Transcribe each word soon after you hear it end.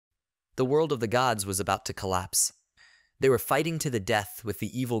The world of the gods was about to collapse. They were fighting to the death with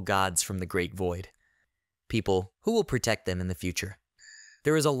the evil gods from the Great Void. People who will protect them in the future.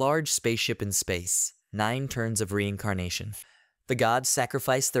 There is a large spaceship in space, 9 turns of reincarnation. The gods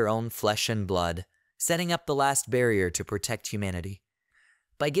sacrificed their own flesh and blood, setting up the last barrier to protect humanity.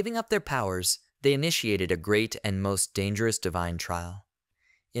 By giving up their powers, they initiated a great and most dangerous divine trial.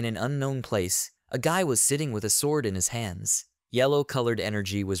 In an unknown place, a guy was sitting with a sword in his hands. Yellow-colored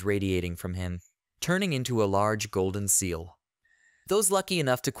energy was radiating from him, turning into a large golden seal. Those lucky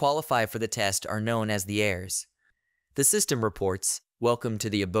enough to qualify for the test are known as the heirs. The system reports, "Welcome to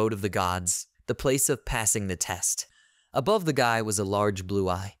the abode of the gods, the place of passing the test." Above the guy was a large blue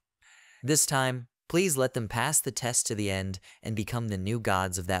eye. This time, please let them pass the test to the end and become the new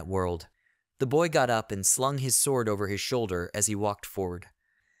gods of that world. The boy got up and slung his sword over his shoulder as he walked forward.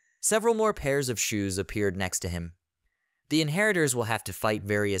 Several more pairs of shoes appeared next to him. The inheritors will have to fight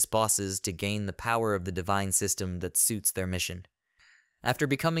various bosses to gain the power of the divine system that suits their mission. After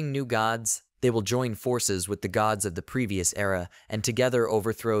becoming new gods, they will join forces with the gods of the previous era and together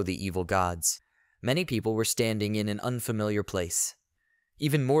overthrow the evil gods. Many people were standing in an unfamiliar place.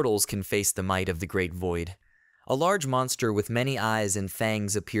 Even mortals can face the might of the Great Void. A large monster with many eyes and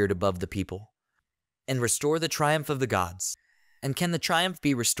fangs appeared above the people. And restore the triumph of the gods. And can the triumph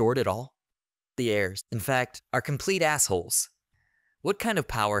be restored at all? The heirs, in fact, are complete assholes. What kind of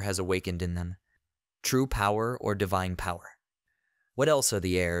power has awakened in them? True power or divine power? What else are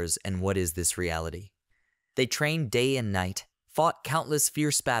the heirs, and what is this reality? They trained day and night, fought countless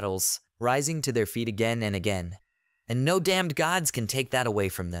fierce battles, rising to their feet again and again. And no damned gods can take that away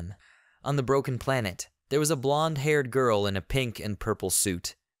from them. On the broken planet, there was a blonde-haired girl in a pink and purple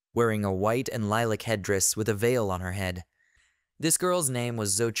suit, wearing a white and lilac headdress with a veil on her head. This girl's name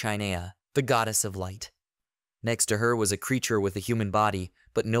was Xochinea, the goddess of light. Next to her was a creature with a human body,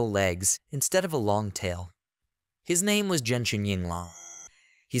 but no legs, instead of a long tail. His name was Genshin Yinglang.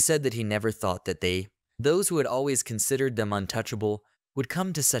 He said that he never thought that those who had always considered them untouchable, would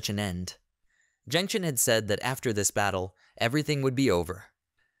come to such an end. Genshin had said that after this battle, everything would be over.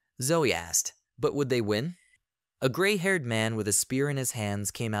 Zoe asked, but would they win? A gray-haired man with a spear in his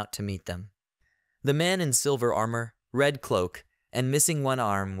hands came out to meet them. The man in silver armor, red cloak, and missing one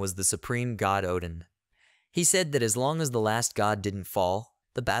arm was the supreme god Odin. He said that as long as the last god didn't fall,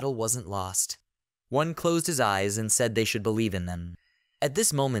 the battle wasn't lost. One closed his eyes and said they should believe in them. At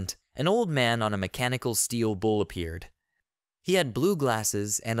this moment, an old man on a mechanical steel bull appeared. He had blue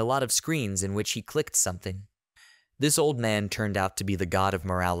glasses and a lot of screens in which he clicked something. This old man turned out to be the god of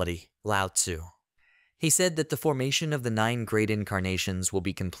morality, Lao Tzu. He said that the formation of the 9 great incarnations will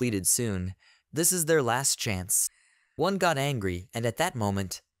be completed soon. This is their last chance. One got angry, and at that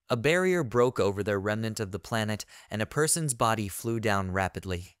moment, a barrier broke over their remnant of the planet and a person's body flew down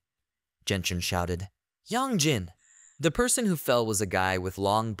rapidly. Genshin shouted, "Yangjin!" The person who fell was a guy with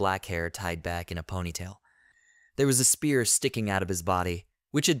long black hair tied back in a ponytail. There was a spear sticking out of his body,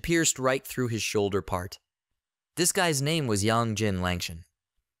 which had pierced right through his shoulder part. This guy's name was Yangjin Langshan.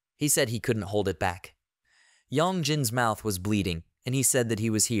 He said he couldn't hold it back. Yangjin's mouth was bleeding, and he said that he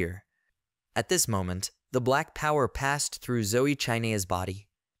was here. At this moment, the black power passed through Xochinea's body.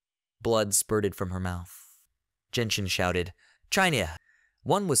 Blood spurted from her mouth. Genshin shouted, "Chinea!"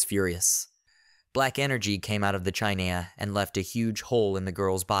 One was furious. Black energy came out of the Chinea and left a huge hole in the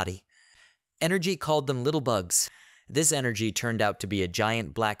girl's body. Energy called them little bugs. This energy turned out to be a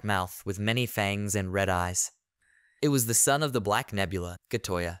giant black mouth with many fangs and red eyes. It was the son of the Black Nebula,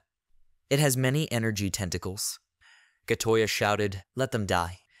 Gatoya. It has many energy tentacles. Gatoya shouted, "Let them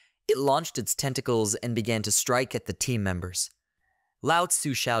die." It launched its tentacles and began to strike at the team members. Lao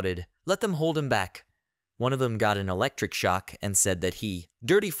Tzu shouted, "Let them hold him back." One of them got an electric shock and said that he,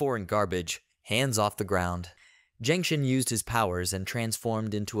 dirty foreign garbage, hands off the ground. Genshin used his powers and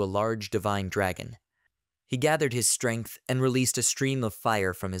transformed into a large divine dragon. He gathered his strength and released a stream of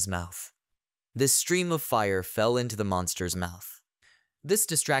fire from his mouth. This stream of fire fell into the monster's mouth. This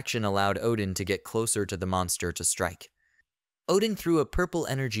distraction allowed Odin to get closer to the monster to strike. Odin threw a purple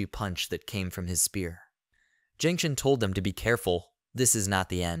energy punch that came from his spear. Genshin told them to be careful, this is not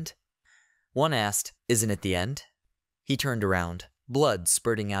the end. One asked, "Isn't it the end?" He turned around, blood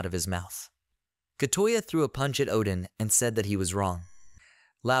spurting out of his mouth. Gatoya threw a punch at Odin and said that he was wrong.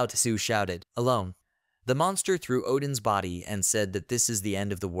 Lao Tzu shouted, "Alone." The monster threw Odin's body and said that this is the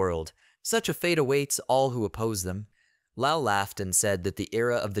end of the world. Such a fate awaits all who oppose them. Lao laughed and said that the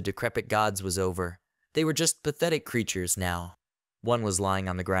era of the decrepit gods was over. They were just pathetic creatures now. One was lying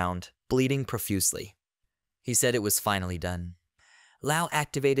on the ground, bleeding profusely. He said it was finally done. Lao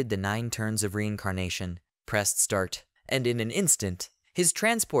activated the 9 turns of reincarnation, pressed start, and in an instant, His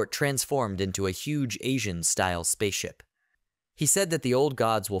transport transformed into a huge Asian-style spaceship. He said that the old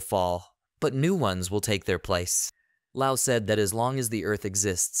gods will fall, but new ones will take their place. Lao said that as long as the Earth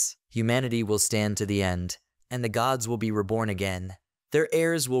exists, humanity will stand to the end, and the gods will be reborn again. Their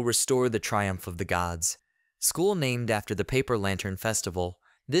heirs will restore the triumph of the gods. School named after the Paper Lantern Festival,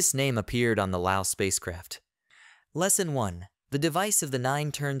 this name appeared on the Lao spacecraft. Lesson 1. The device of the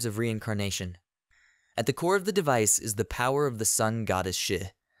 9 turns of reincarnation. At the core of the device is the power of the sun goddess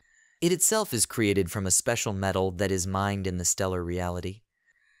Shi. It itself is created from a special metal that is mined in the stellar reality.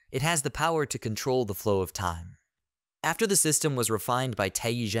 It has the power to control the flow of time. After the system was refined by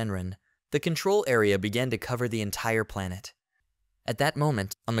Taiyi Zhenren, the control area began to cover the entire planet. At that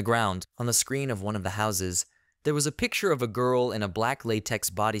moment, on the ground, on the screen of one of the houses, there was a picture of a girl in a black latex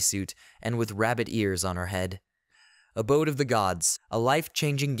bodysuit and with rabbit ears on her head. Abode of the Gods, a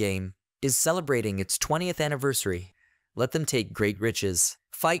life-changing game, is celebrating its 20th anniversary. Let them take great riches,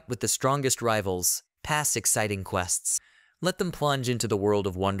 fight with the strongest rivals, pass exciting quests. Let them plunge into the world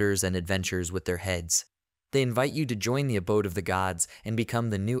of wonders and adventures with their heads. They invite you to join the Abode of the Gods and become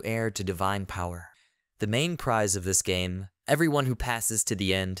the new heir to divine power. The main prize of this game, everyone who passes to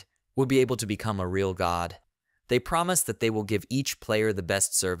the end, will be able to become a real god. They promise that they will give each player the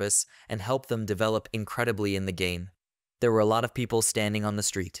best service and help them develop incredibly in the game. There were a lot of people standing on the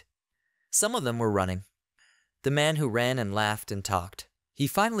street. Some of them were running. The man who ran and laughed and talked. He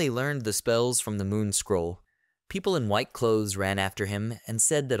finally learned the spells from the Moon Scroll. People in white clothes ran after him and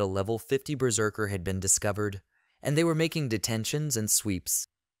said that a level 50 berserker had been discovered, and they were making detentions and sweeps.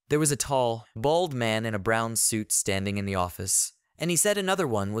 There was a tall, bald man in a brown suit standing in the office, and he said another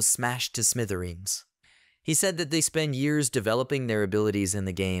one was smashed to smithereens. He said that they spend years developing their abilities in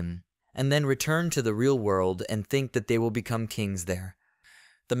the game, and then return to the real world and think that they will become kings there.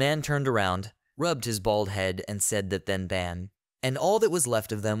 The man turned around, rubbed his bald head, and said that then ban, and all that was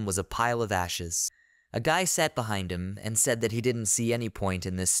left of them was a pile of ashes. A guy sat behind him and said that he didn't see any point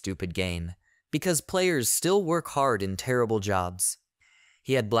in this stupid game, because players still work hard in terrible jobs.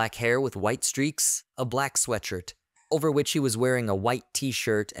 He had black hair with white streaks, a black sweatshirt, over which he was wearing a white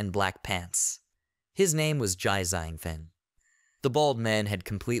t-shirt and black pants. His name was Xiang Feng. The bald man had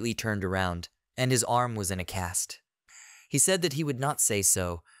completely turned around, and his arm was in a cast. He said that he would not say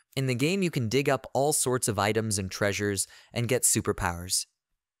so. In the game you can dig up all sorts of items and treasures and get superpowers.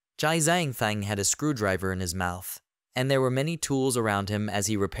 Xiang Feng had a screwdriver in his mouth, and there were many tools around him as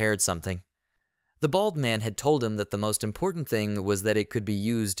he repaired something. The bald man had told him that the most important thing was that it could be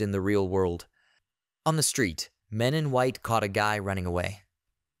used in the real world. On the street, men in white caught a guy running away.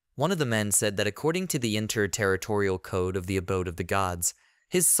 One of the men said that according to the interterritorial code of the Abode of the Gods,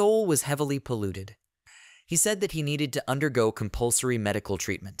 his soul was heavily polluted. He said that he needed to undergo compulsory medical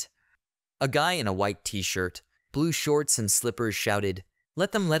treatment. A guy in a white t-shirt, blue shorts and slippers shouted,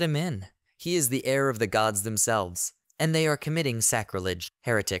 let him in. He is the heir of the gods themselves, and they are committing sacrilege,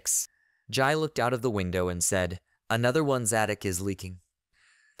 heretics." Jai looked out of the window and said, "Another one's attic is leaking."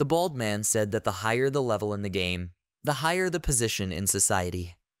 The bald man said that the higher the level in the game, the higher the position in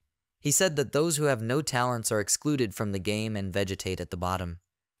society. He said that those who have no talents are excluded from the game and vegetate at the bottom,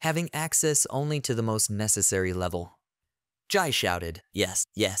 having access only to the most necessary level. Jai shouted, "Yes,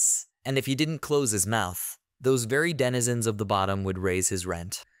 yes," and if he didn't close his mouth, those very denizens of the bottom would raise his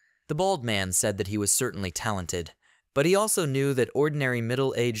rent. The bald man said that he was certainly talented, but he also knew that ordinary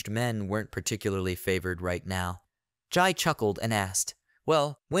middle-aged men weren't particularly favored right now. Jai chuckled and asked,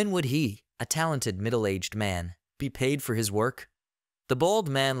 well, when would he, a talented middle-aged man, be paid for his work? The bald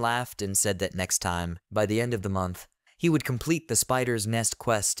man laughed and said that next time, by the end of the month, he would complete the spider's nest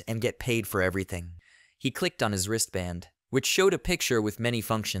quest and get paid for everything. He clicked on his wristband, which showed a picture with many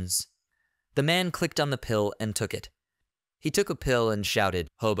functions. The man clicked on the pill and took it. He took a pill and shouted,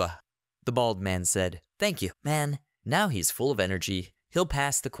 "Hoba." The bald man said, "Thank you, man." Now he's full of energy. He'll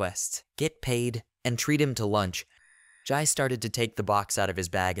pass the quest, get paid, and treat him to lunch. Jai started to take the box out of his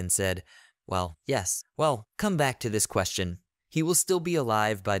bag and said, well, yes, well, come back to this question. He will still be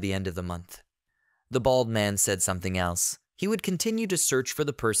alive by the end of the month. The bald man said something else. He would continue to search for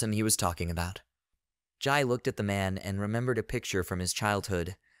the person he was talking about. Jai looked at the man and remembered a picture from his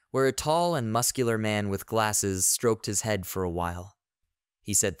childhood, where a tall and muscular man with glasses stroked his head for a while.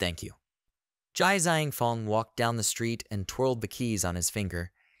 He said thank you. Xiang Feng walked down the street and twirled the keys on his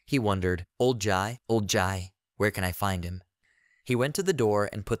finger. He wondered, old Jai, where can I find him? He went to the door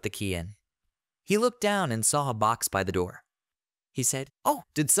and put the key in. He looked down and saw a box by the door. He said, oh,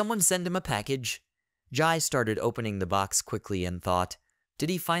 did someone send him a package? Jai started opening the box quickly and thought, did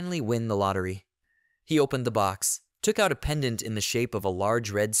he finally win the lottery? He opened the box, took out a pendant in the shape of a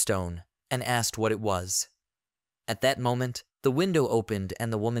large red stone, and asked what it was. At that moment, the window opened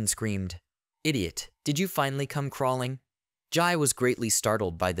and the woman screamed, "Idiot, did you finally come crawling?" Jai was greatly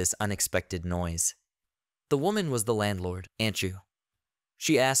startled by this unexpected noise. The woman was the landlord, Aunt Ru.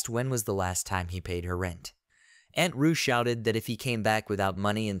 She asked when was the last time he paid her rent. Aunt Ru shouted that if he came back without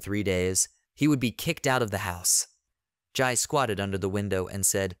money in 3 days, he would be kicked out of the house. Jai squatted under the window and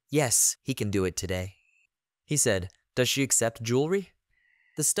said, "Yes, he can do it today." He said, "Does she accept jewelry?"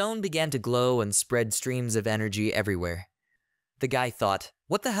 The stone began to glow and spread streams of energy everywhere. The guy thought,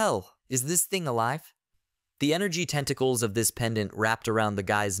 "What the hell? Is this thing alive?" The energy tentacles of this pendant wrapped around the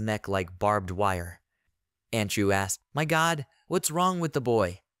guy's neck like barbed wire. Aunt Ru asked, "My God, what's wrong with the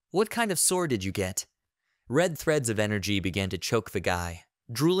boy? What kind of sword did you get?" Red threads of energy began to choke the guy,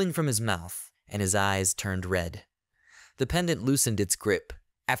 drooling from his mouth, and his eyes turned red. The pendant loosened its grip,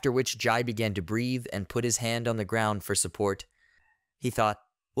 after which Jai began to breathe and put his hand on the ground for support. He thought,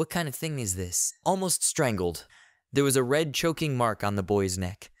 "What kind of thing is this?" Almost strangled. There was a red choking mark on the boy's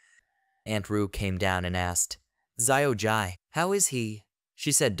neck. Aunt Ru came down and asked, "Zio Jai, how is he?"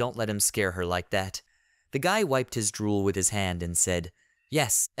 She said, "Don't let him scare her like that." The guy wiped his drool with his hand and said,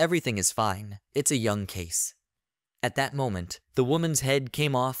 "Yes, everything is fine. It's a young case." At that moment, the woman's head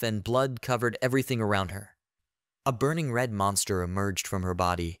came off and blood covered everything around her. A burning red monster emerged from her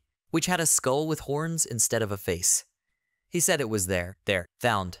body, which had a skull with horns instead of a face. He said it was there,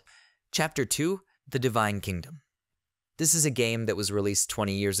 found. Chapter 2, The Divine Kingdom. This is a game that was released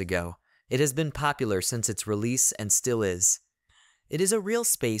 20 years ago. It has been popular since its release and still is. It is a real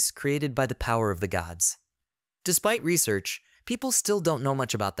space created by the power of the gods. Despite research, people still don't know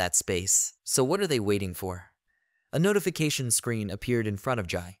much about that space, so what are they waiting for? A notification screen appeared in front of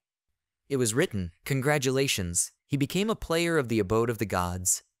Jai. It was written, "Congratulations, he became a player of the abode of the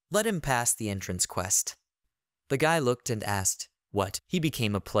gods. Let him pass the entrance quest." The guy looked and asked, "What, he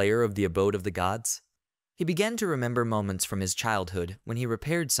became a player of the abode of the gods?" He began to remember moments from his childhood when he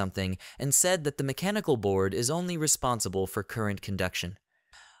repaired something and said that the mechanical board is only responsible for current conduction.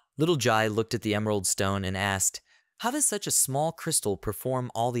 Little Jai looked at the emerald stone and asked, "How does such a small crystal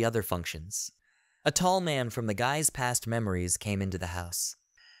perform all the other functions?" A tall man from the guy's past memories came into the house.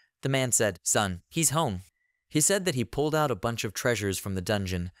 The man said, "Son, he's home." He said that he pulled out a bunch of treasures from the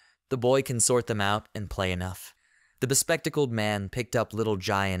dungeon. The boy can sort them out and play enough. The bespectacled man picked up little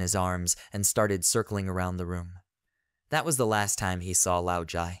Jai in his arms and started circling around the room. That was the last time he saw Lao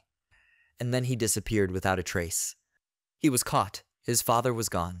Jai. And then he disappeared without a trace. He was caught. His father was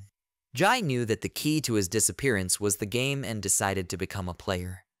gone. Jai knew that the key to his disappearance was the game and decided to become a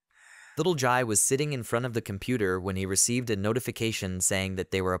player. Little Jai was sitting in front of the computer when he received a notification saying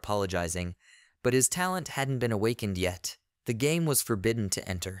that they were apologizing, but his talent hadn't been awakened yet. The game was forbidden to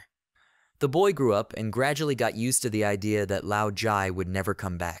enter. The boy grew up and gradually got used to the idea that Lao Jai would never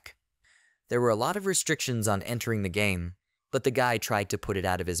come back. There were a lot of restrictions on entering the game, but the guy tried to put it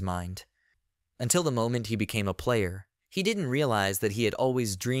out of his mind. Until the moment he became a player, he didn't realize that he had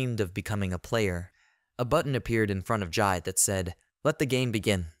always dreamed of becoming a player. A button appeared in front of Jai that said, "Let the game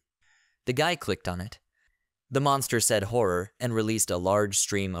begin." The guy clicked on it. The monster said horror and released a large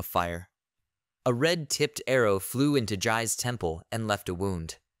stream of fire. A red-tipped arrow flew into Jai's temple and left a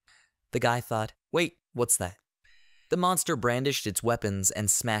wound. The guy thought, "Wait, what's that?" The monster brandished its weapons and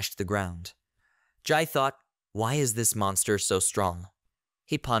smashed the ground. Jai thought, "Why is this monster so strong?"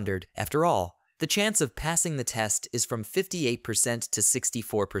 He pondered, after all, the chance of passing the test is from 58% to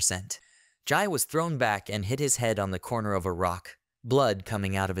 64%. Jai was thrown back and hit his head on the corner of a rock, blood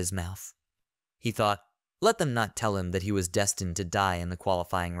coming out of his mouth. He thought, let them not tell him that he was destined to die in the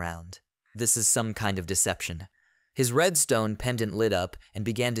qualifying round. This is some kind of deception. His red stone pendant lit up and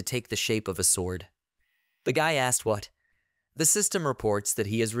began to take the shape of a sword. The guy asked what? The system reports that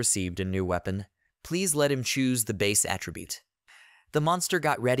he has received a new weapon. Please let him choose the base attribute. The monster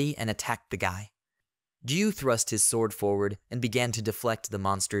got ready and attacked the guy. Jiu thrust his sword forward and began to deflect the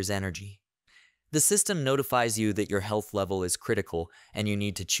monster's energy. The system notifies you that your health level is critical and you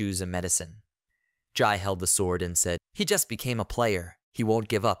need to choose a medicine. Jai held the sword and said, "He just became a player. He won't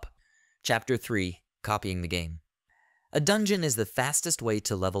give up." Chapter 3, Copying the Game. A dungeon is the fastest way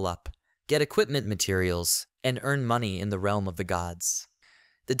to level up, get equipment materials, and earn money in the realm of the gods.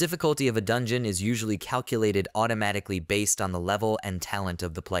 The difficulty of a dungeon is usually calculated automatically based on the level and talent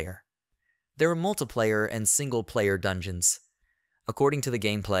of the player. There are multiplayer and single-player dungeons. According to the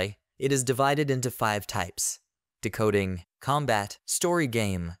gameplay, it is divided into 5 types: decoding, combat, story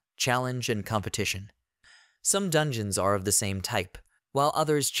game, challenge, and competition. Some dungeons are of the same type, while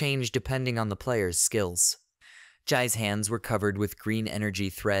others change depending on the player's skills. Jai's hands were covered with green energy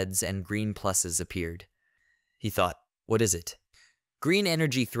threads and green pluses appeared. He thought, what is it? Green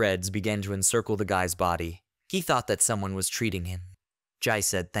energy threads began to encircle the guy's body. He thought that someone was treating him. Jai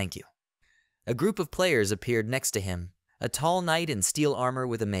said thank you. A group of players appeared next to him, a tall knight in steel armor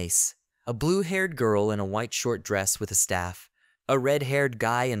with a mace, a blue-haired girl in a white short dress with a staff, a red-haired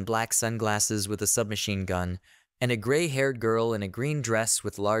guy in black sunglasses with a submachine gun, and a gray-haired girl in a green dress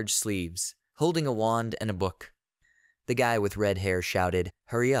with large sleeves, holding a wand and a book. The guy with red hair shouted,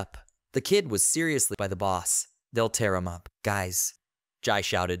 "Hurry up." The kid was seriously by the boss. "They'll tear him up, guys." Jai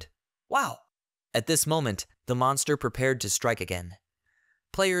shouted, "Wow." At this moment, the monster prepared to strike again.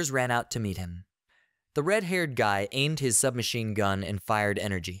 Players ran out to meet him. The red-haired guy aimed his submachine gun and fired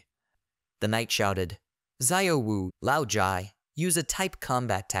energy. The knight shouted, "Zio Wu, Lao Jai, use a type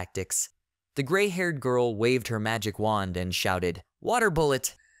combat tactics." The gray-haired girl waved her magic wand and shouted, "Water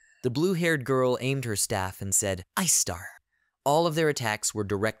bullet." The blue-haired girl aimed her staff and said, "Ice star." All of their attacks were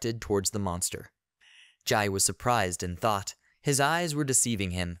directed towards the monster. Jai was surprised and thought his eyes were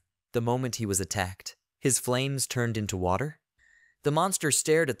deceiving him. The moment he was attacked, his flames turned into water. The monster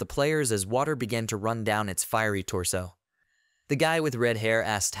stared at the players as water began to run down its fiery torso. The guy with red hair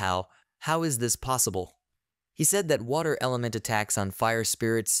asked how is this possible? He said that water element attacks on fire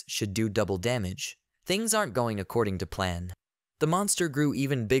spirits should do double damage. Things aren't going according to plan. The monster grew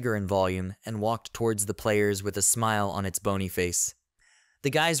even bigger in volume and walked towards the players with a smile on its bony face. The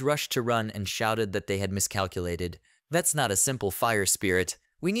guys rushed to run and shouted that they had miscalculated. "That's not a simple fire spirit.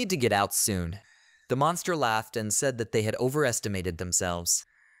 We need to get out soon." The monster laughed and said that they had overestimated themselves.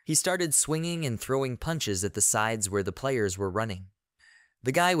 He started swinging and throwing punches at the sides where the players were running.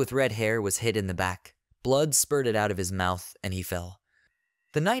 The guy with red hair was hit in the back. Blood spurted out of his mouth and he fell.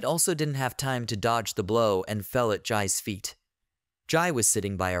 The knight also didn't have time to dodge the blow and fell at Jai's feet. Jai was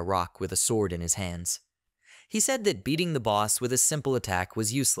sitting by a rock with a sword in his hands. He said that beating the boss with a simple attack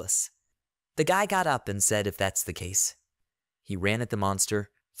was useless. The guy got up and said if that's the case. He ran at the monster,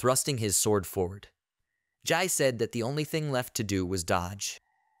 thrusting his sword forward. Jai said that the only thing left to do was dodge.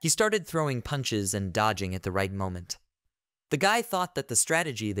 He started throwing punches and dodging at the right moment. The guy thought that the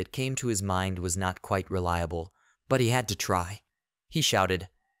strategy that came to his mind was not quite reliable, but he had to try. He shouted,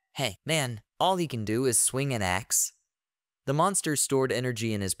 "Hey, man, all he can do is swing an axe." The monster stored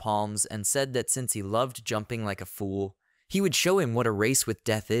energy in his palms and said that since he loved jumping like a fool, he would show him what a race with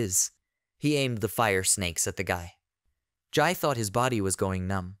death is. He aimed the fire snakes at the guy. Jai thought his body was going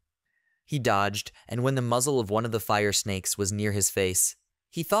numb. He dodged, and when the muzzle of one of the fire snakes was near his face,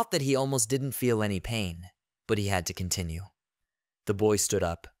 he thought that he almost didn't feel any pain, but he had to continue. The boy stood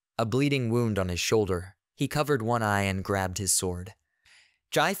up, a bleeding wound on his shoulder. He covered one eye and grabbed his sword.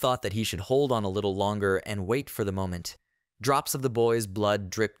 Jai thought that he should hold on a little longer and wait for the moment. Drops of the boy's blood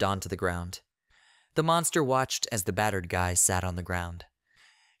dripped onto the ground. The monster watched as the battered guy sat on the ground.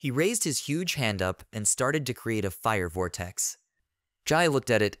 He raised his huge hand up and started to create a fire vortex. Jai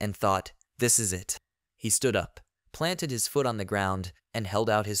looked at it and thought, "This is it." He stood up, planted his foot on the ground, and held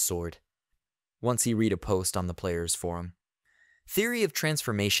out his sword. Once he read a post on the players' forum. Theory of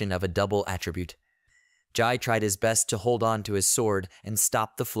transformation of a double attribute. Jai tried his best to hold on to his sword and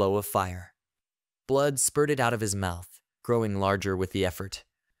stop the flow of fire. Blood spurted out of his mouth, growing larger with the effort.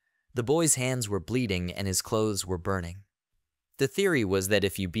 The boy's hands were bleeding and his clothes were burning. The theory was that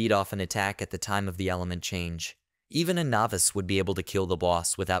if you beat off an attack at the time of the element change, even a novice would be able to kill the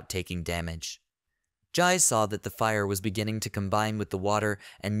boss without taking damage. Jai saw that the fire was beginning to combine with the water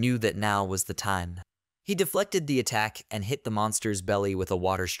and knew that now was the time. He deflected the attack and hit the monster's belly with a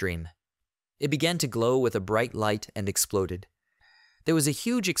water stream. It began to glow with a bright light and exploded. There was a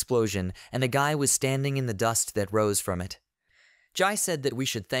huge explosion, and a guy was standing in the dust that rose from it. Jai said that we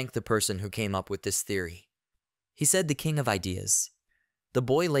should thank the person who came up with this theory. He said the king of ideas. The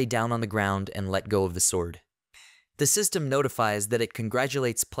boy lay down on the ground and let go of the sword. The system notifies that it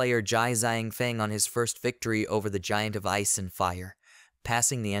congratulates player Xiang Feng on his first victory over the giant of ice and fire,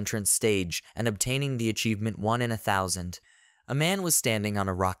 passing the entrance stage and obtaining the achievement 1 in 1,000. A man was standing on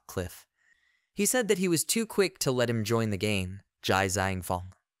a rock cliff. He said that he was too quick to let him join the game. Xiang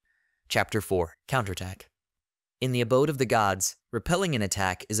Feng. Chapter 4. Counterattack. In the abode of the gods, repelling an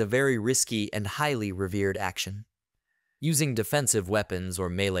attack is a very risky and highly revered action. Using defensive weapons or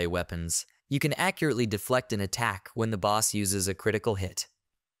melee weapons, you can accurately deflect an attack when the boss uses a critical hit.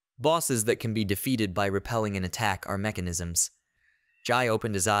 Bosses that can be defeated by repelling an attack are mechanisms. Jai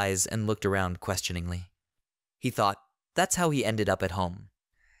opened his eyes and looked around questioningly. He thought, that's how he ended up at home.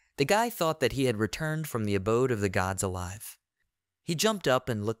 The guy thought that he had returned from the abode of the gods alive. He jumped up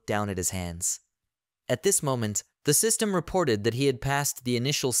and looked down at his hands. At this moment, the system reported that he had passed the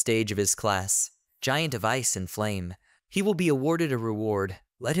initial stage of his class, Giant of Ice and Flame. He will be awarded a reward.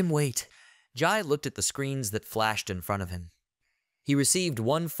 Let him wait. Jai looked at the screens that flashed in front of him. He received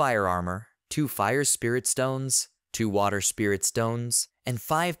 1 fire armor, 2 fire spirit stones, 2 water spirit stones, and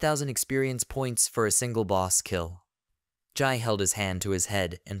 5,000 experience points for a single boss kill. Jai held his hand to his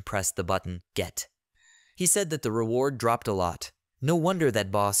head and pressed the button, Get. He said that the reward dropped a lot. No wonder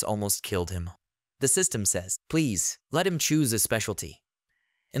that boss almost killed him. The system says, please, let him choose a specialty.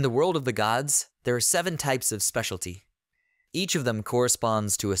 In the world of the gods, there are 7 types of specialty. Each of them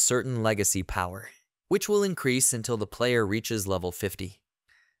corresponds to a certain legacy power, which will increase until the player reaches level 50.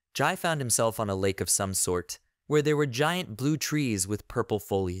 Jai found himself on a lake of some sort, where there were giant blue trees with purple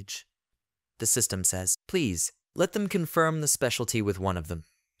foliage. The system says, please, let them confirm the specialty with one of them.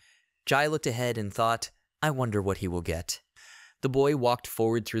 Jai looked ahead and thought, I wonder what he will get. The boy walked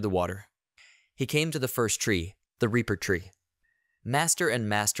forward through the water. He came to the first tree, the Reaper tree. Master and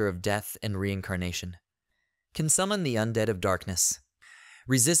Master of Death and Reincarnation. Can summon the undead of darkness.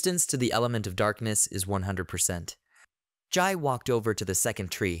 Resistance to the element of darkness is 100%. Jai walked over to the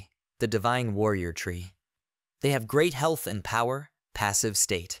second tree, the Divine Warrior tree. They have great health and power, passive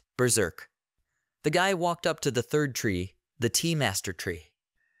state, Berserk. The guy walked up to the third tree, the Tea-Master tree.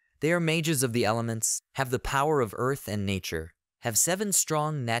 They are mages of the elements, have the power of earth and nature, have 7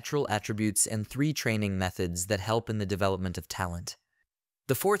 strong natural attributes and 3 training methods that help in the development of talent.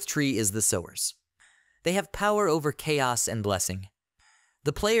 The fourth tree is the Sowers. They have power over chaos and blessing.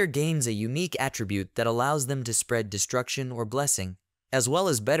 The player gains a unique attribute that allows them to spread destruction or blessing, as well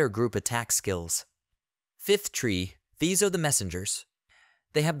as better group attack skills. Fifth tree, these are the Messengers.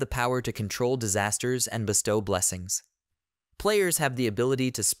 They have the power to control disasters and bestow blessings. Players have the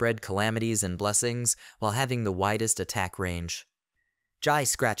ability to spread calamities and blessings while having the widest attack range. Jai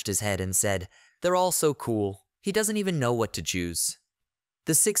scratched his head and said, they're all so cool, he doesn't even know what to choose.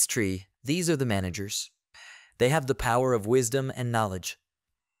 The sixth tree, these are the Managers. They have the power of wisdom and knowledge.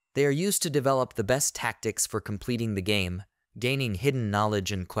 They are used to develop the best tactics for completing the game, gaining hidden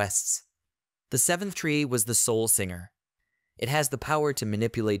knowledge and quests. The seventh tree was the Soul Singer. It has the power to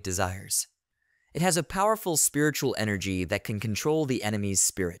manipulate desires. It has a powerful spiritual energy that can control the enemy's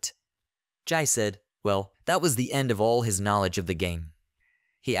spirit. Jai said, well, that was the end of all his knowledge of the game.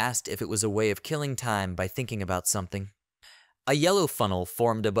 He asked if it was a way of killing time by thinking about something. A yellow funnel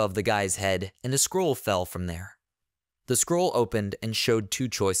formed above the guy's head, and a scroll fell from there. The scroll opened and showed 2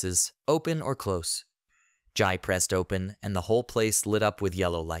 choices, open or close. Jai pressed open, and the whole place lit up with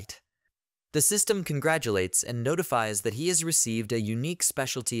yellow light. The system congratulates and notifies that he has received a unique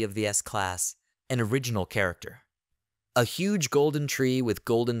specialty of the S-Class, an original character. A huge golden tree with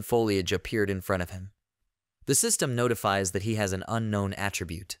golden foliage appeared in front of him. The system notifies that he has an unknown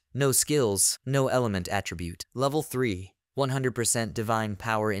attribute. No skills, no element attribute. Level 3, 100% divine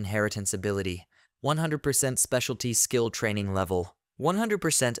power inheritance ability, 100% specialty skill training level,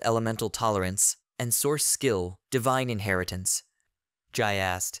 100% elemental tolerance, and source skill, divine inheritance. Jai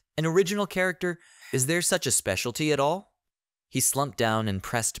asked, an original character, is there such a specialty at all? He slumped down and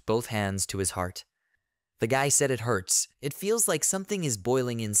pressed both hands to his heart. The guy said it hurts. It feels like something is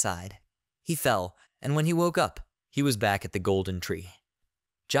boiling inside. He fell, and when he woke up, he was back at the golden tree.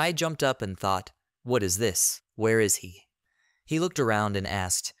 Jai jumped up and thought, what is this? Where is he? He looked around and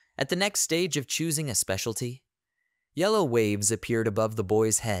asked, at the next stage of choosing a specialty? Yellow waves appeared above the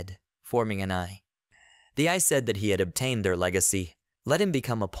boy's head, forming an eye. The eye said that he had obtained their legacy. Let him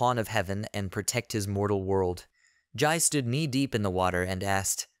become a pawn of heaven and protect his mortal world. Jai stood knee-deep in the water and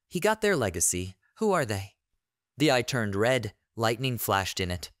asked, he got their legacy. Who are they? The eye turned red, lightning flashed in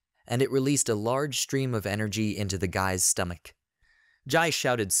it, and it released a large stream of energy into the guy's stomach. Jai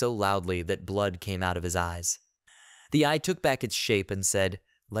shouted so loudly that blood came out of his eyes. The eye took back its shape and said,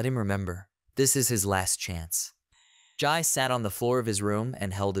 let him remember, this is his last chance. Jai sat on the floor of his room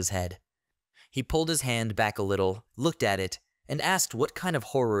and held his head. He pulled his hand back a little, looked at it, and asked what kind of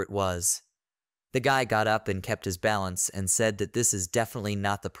horror it was. The guy got up and kept his balance and said that this is definitely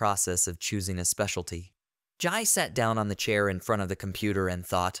not the process of choosing a specialty. Jai sat down on the chair in front of the computer and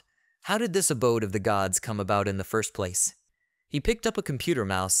thought, how did this abode of the gods come about in the first place? He picked up a computer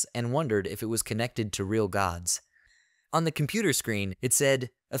mouse and wondered if it was connected to real gods. On the computer screen, it said,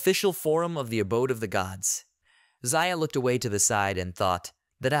 Official Forum of the Abode of the Gods. Zaya looked away to the side and thought,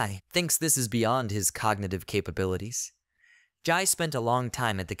 that I thinks this is beyond his cognitive capabilities. Jai spent a long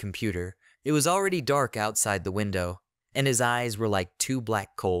time at the computer. It was already dark outside the window, and his eyes were like 2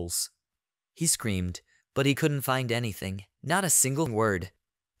 black coals. He screamed, but he couldn't find anything, not a single word.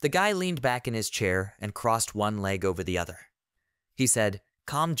 The guy leaned back in his chair and crossed one leg over the other. He said,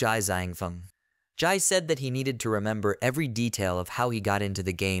 calm Jai Xiang Feng. Jai said that he needed to remember every detail of how he got into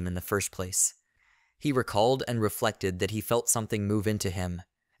the game in the first place. He recalled and reflected that he felt something move into him.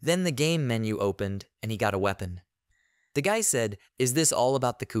 Then the game menu opened, and he got a weapon. The guy said, is this all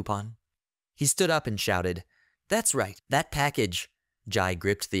about the coupon? He stood up and shouted, "That's right, that package." Jai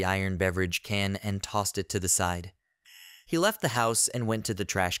gripped the iron beverage can and tossed it to the side. He left the house and went to the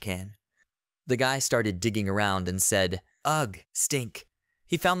trash can. The guy started digging around and said, "Ugh, stink."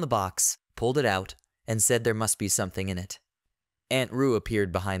 He found the box, pulled it out, and said there must be something in it. Aunt Rue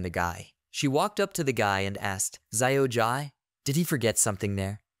appeared behind the guy. She walked up to the guy and asked, "Zio Jai? Did he forget something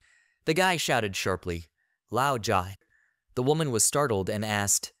there?" The guy shouted sharply, "Lao Jai." The woman was startled and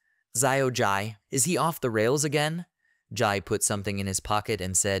asked, "Zio Jai, is he off the rails again?" Jai put something in his pocket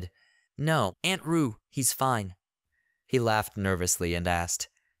and said, "No, Aunt Rue, he's fine." He laughed nervously and asked,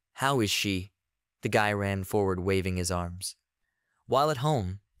 "How is she?" The guy ran forward waving his arms. While at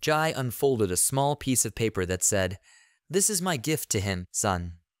home, Jai unfolded a small piece of paper that said, "This is my gift to him,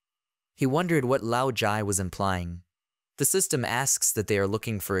 son." He wondered what Lao Jai was implying. The system asks that they are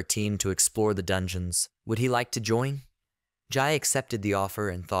looking for a team to explore the dungeons. Would he like to join? Jai accepted the offer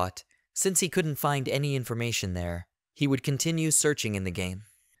and thought, since he couldn't find any information there, he would continue searching in the game.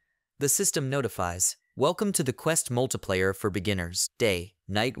 The system notifies, "Welcome to the Quest Multiplayer for Beginners, Day,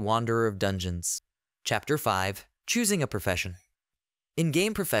 Night Wanderer of Dungeons." Chapter 5, Choosing a Profession.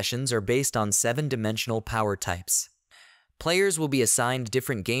 In-game professions are based on 7-dimensional power types. Players will be assigned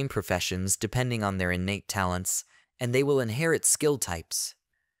different game professions depending on their innate talents, and they will inherit skill types.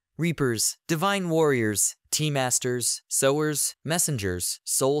 Reapers, Divine Warriors, Tea Masters, Sowers, Messengers,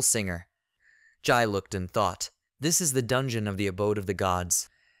 Soul Singer. Jai looked and thought, this is the dungeon of the abode of the gods.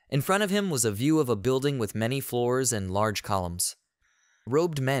 In front of him was a view of a building with many floors and large columns.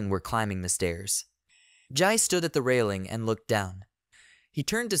 Robed men were climbing the stairs. Jai stood at the railing and looked down. He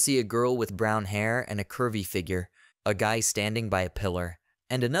turned to see a girl with brown hair and a curvy figure, a guy standing by a pillar,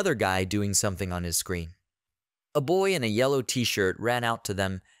 and another guy doing something on his screen. A boy in a yellow t-shirt ran out to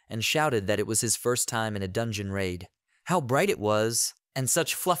them and shouted that it was his first time in a dungeon raid. How bright it was, and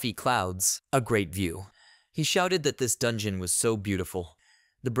such fluffy clouds, a great view. He shouted that this dungeon was so beautiful.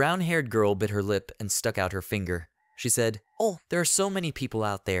 The brown-haired girl bit her lip and stuck out her finger. She said, "Oh, there are so many people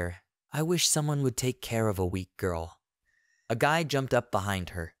out there. I wish someone would take care of a weak girl." A guy jumped up behind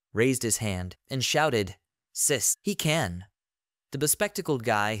her, raised his hand, and shouted, "Sis, he can." The bespectacled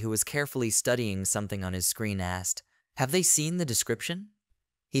guy who was carefully studying something on his screen asked, "Have they seen the description?"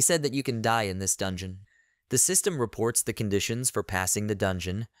 He said that you can die in this dungeon. The system reports the conditions for passing the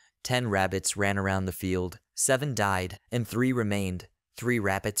dungeon. 10 rabbits ran around the field, 7 died, and 3 remained. 3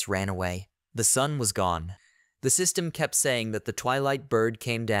 rabbits ran away. The sun was gone. The system kept saying that the twilight bird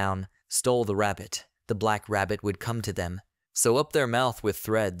came down, stole the rabbit. The black rabbit would come to them, sew up their mouth with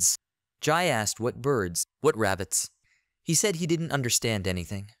threads. Jai asked what birds, what rabbits. He said he didn't understand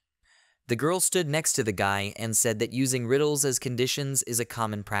anything. The girl stood next to the guy and said that using riddles as conditions is a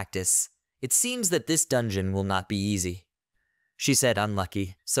common practice. It seems that this dungeon will not be easy. She said,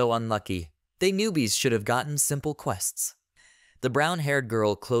 "Unlucky, so unlucky. They newbies should have gotten simple quests." The brown-haired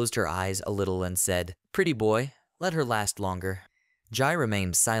girl closed her eyes a little and said, "Pretty boy, let her last longer." Jai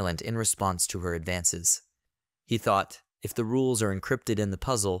remained silent in response to her advances. He thought, if the rules are encrypted in the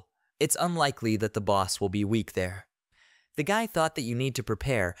puzzle, it's unlikely that the boss will be weak there. The guy thought that you need to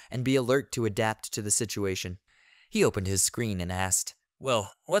prepare and be alert to adapt to the situation. He opened his screen and asked,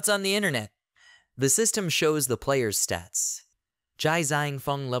 "Well, what's on the internet?" The system shows the player's stats. Jai Xiang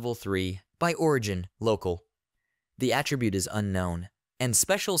Feng level 3, by origin, local. The attribute is unknown, and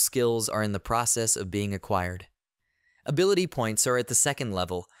special skills are in the process of being acquired. Ability points are at the 2nd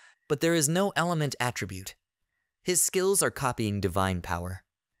level, but there is no element attribute. His skills are copying divine power.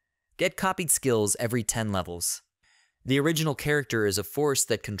 Get copied skills every 10 levels. The original character is a force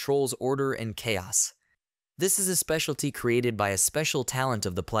that controls order and chaos. This is a specialty created by a special talent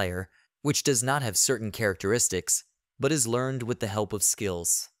of the player, which does not have certain characteristics, but is learned with the help of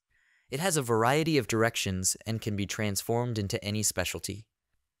skills. It has a variety of directions and can be transformed into any specialty.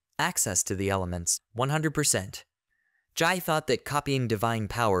 Access to the elements, 100%. Jai thought that copying divine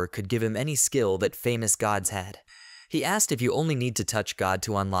power could give him any skill that famous gods had. He asked if you only need to touch God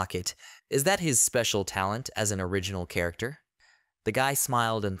to unlock it. Is that his special talent as an original character? The guy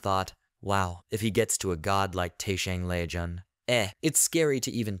smiled and thought, wow, if he gets to a god like Taishang Leijun. It's scary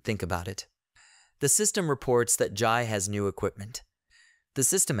to even think about it. The system reports that Jai has new equipment. The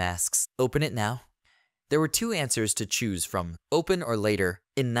system asks, open it now? There were 2 answers to choose from, open or later,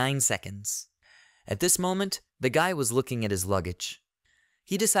 in 9 seconds. At this moment, the guy was looking at his luggage.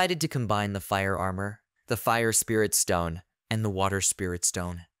 He decided to combine the fire armor, the fire spirit stone, and the water spirit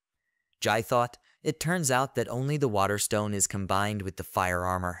stone. Jai thought, it turns out that only the water stone is combined with the fire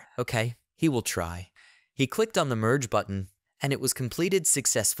armor. Okay, he will try. He clicked on the merge button, and it was completed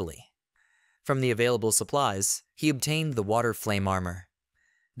successfully. From the available supplies, he obtained the water flame armor.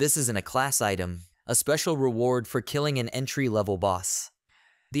 This isn't a class item, a special reward for killing an entry-level boss.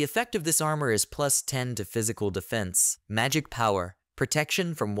 The effect of this armor is plus 10 to physical defense, magic power,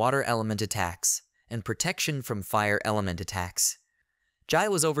 protection from water element attacks, and protection from fire element attacks. Jai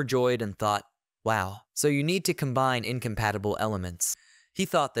was overjoyed and thought, wow, so you need to combine incompatible elements. He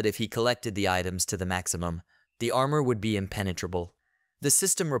thought that if he collected the items to the maximum, the armor would be impenetrable. The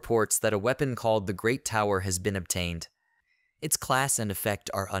system reports that a weapon called the Great Tower has been obtained. Its class and effect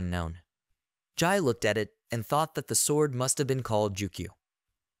are unknown. Jai looked at it and thought that the sword must have been called Jukyu.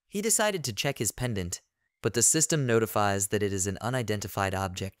 He decided to check his pendant, but the system notifies that it is an unidentified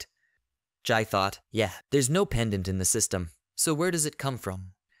object. Jai thought, yeah, there's no pendant in the system, so where does it come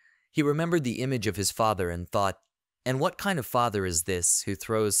from? He remembered the image of his father and thought, and what kind of father is this who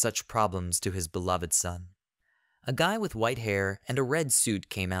throws such problems to his beloved son? A guy with white hair and a red suit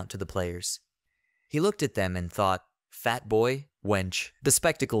came out to the players. He looked at them and thought, fat boy, wench,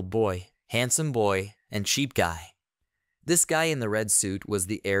 bespectacled boy, handsome boy, and cheap guy. This guy in the red suit was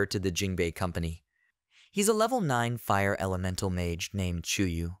the heir to the Jinbei company. He's a level 9 fire elemental mage named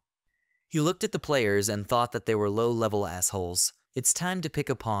Chuyu. He looked at the players and thought that they were low-level assholes. It's time to pick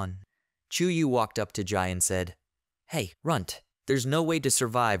a pawn. Chuyu walked up to Jai and said, hey, Runt, there's no way to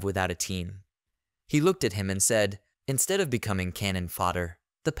survive without a team. He looked at him and said, instead of becoming cannon fodder,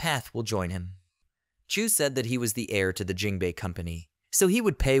 the path will join him. Chu said that he was the heir to the Jinbei company, so he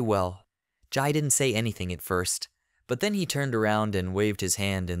would pay well. Jai didn't say anything at first, but then he turned around and waved his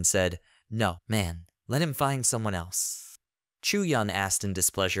hand and said, no, man, let him find someone else. Chu Yun asked in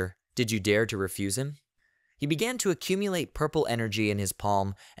displeasure, did you dare to refuse him? He began to accumulate purple energy in his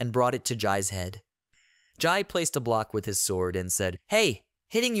palm and brought it to Jai's head. Jai placed a block with his sword and said, hey,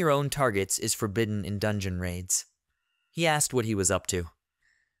 hitting your own targets is forbidden in dungeon raids. He asked what he was up to.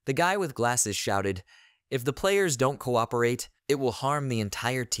 The guy with glasses shouted, if the players don't cooperate, it will harm the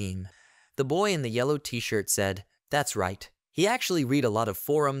entire team. The boy in the yellow t-shirt said, that's right. He actually read a lot of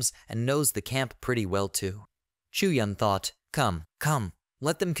forums and knows the camp pretty well too. Chu Yun thought, come,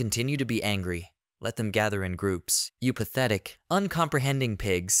 let them continue to be angry. Let them gather in groups. You pathetic, uncomprehending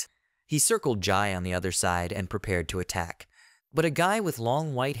pigs. He circled Jai on the other side and prepared to attack. But a guy with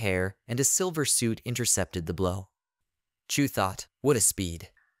long white hair and a silver suit intercepted the blow. Chu thought, what a speed.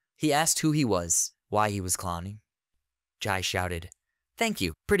 He asked who he was, why he was clowning. Jai shouted, thank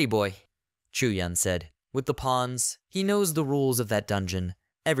you, pretty boy. Chu Yun said, with the pawns, he knows the rules of that dungeon.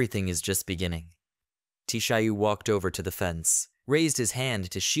 Everything is just beginning. Tishayu walked over to the fence, raised his hand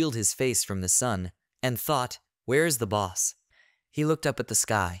to shield his face from the sun, and thought, where is the boss? He looked up at the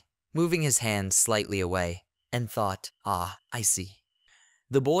sky, moving his hand slightly away, and thought, ah, I see.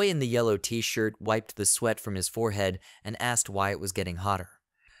 The boy in the yellow t-shirt wiped the sweat from his forehead and asked why it was getting hotter.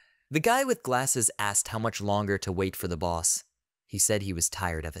 The guy with glasses asked how much longer to wait for the boss. He said he was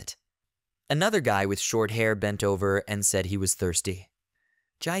tired of it. Another guy with short hair bent over and said he was thirsty.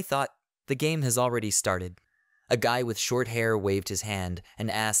 Jai thought, the game has already started. A guy with short hair waved his hand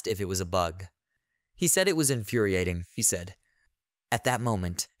and asked if it was a bug. He said it was infuriating, he said. At that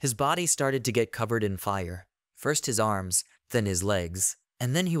moment, his body started to get covered in fire. First his arms, then his legs,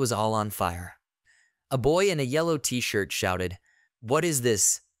 and then he was all on fire. A boy in a yellow t-shirt shouted, what is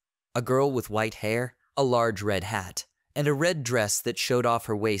this? A girl with white hair, a large red hat, and a red dress that showed off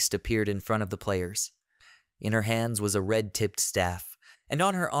her waist appeared in front of the players. In her hands was a red-tipped staff, and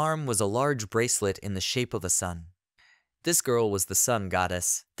on her arm was a large bracelet in the shape of a sun. This girl was the sun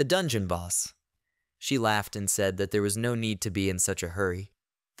goddess, the dungeon boss. She laughed and said that there was no need to be in such a hurry.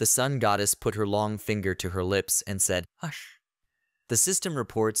 The sun goddess put her long finger to her lips and said, hush. The system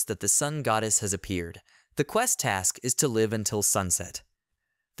reports that the sun goddess has appeared. The quest task is to live until sunset.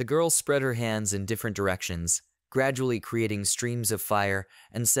 The girl spread her hands in different directions, gradually creating streams of fire,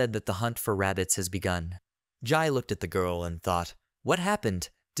 and said that the hunt for rabbits has begun. Jai looked at the girl and thought, what happened?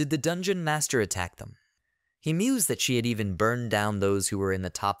 Did the dungeon master attack them? He mused that she had even burned down those who were in the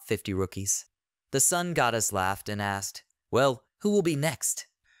top 50 rookies. The sun goddess laughed and asked, well, who will be next?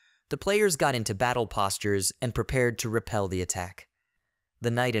 The players got into battle postures and prepared to repel the attack.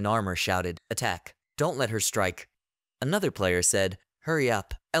 The knight in armor shouted, attack, don't let her strike. Another player said, hurry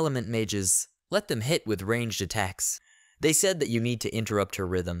up, element mages, let them hit with ranged attacks. They said that you need to interrupt her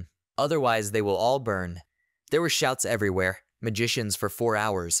rhythm, otherwise they will all burn. There were shouts everywhere, magicians for 4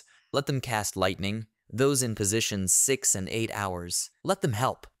 hours, let them cast lightning, those in positions 6 and 8 hours, let them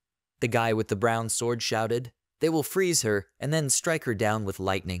help. The guy with the brown sword shouted, they will freeze her and then strike her down with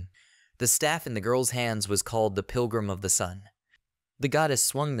lightning. The staff in the girl's hands was called the Pilgrim of the Sun. The goddess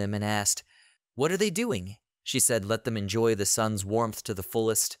swung them and asked, what are they doing? She said, let them enjoy the sun's warmth to the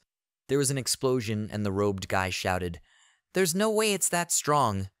fullest. There was an explosion and the robed guy shouted, There's no way it's that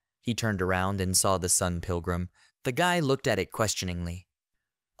strong. He turned around and saw the Sun Pilgrim. The guy looked at it questioningly.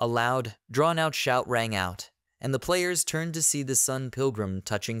 A loud, drawn-out shout rang out, and the players turned to see the Sun Pilgrim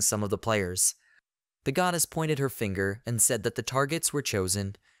touching some of the players. The goddess pointed her finger and said that the targets were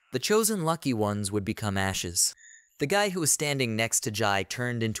chosen. The chosen lucky ones would become ashes. The guy who was standing next to Jai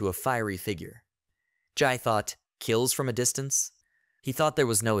turned into a fiery figure. Jai thought, kills from a distance? He thought there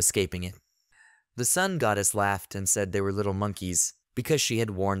was no escaping it. The sun goddess laughed and said they were little monkeys, because she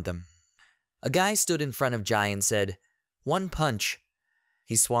had warned them. A guy stood in front of Jai and said, "One punch."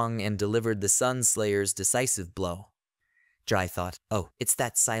 He swung and delivered the Sun Slayer's decisive blow. Jai thought, oh, it's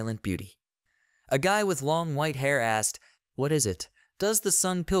that silent beauty. A guy with long white hair asked, "What is it? Does the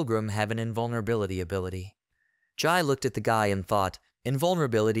Sun Pilgrim have an invulnerability ability?" Jai looked at the guy and thought,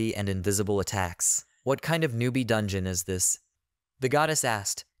 invulnerability and invisible attacks. What kind of newbie dungeon is this? The goddess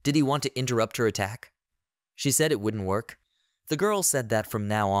asked, did he want to interrupt her attack? She said it wouldn't work. The girl said that from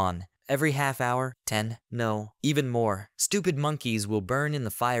now on, every half hour, 10, no, even more, stupid monkeys will burn in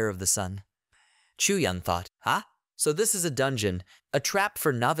the fire of the sun. Chuyun thought, huh? So this is a dungeon, a trap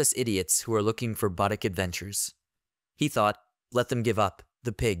for novice idiots who are looking for buttock adventures. He thought, let them give up,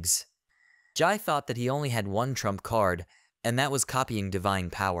 the pigs. Jai thought that he only had one trump card, and that was copying divine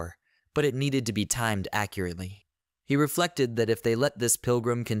power, but it needed to be timed accurately. He reflected that if they let this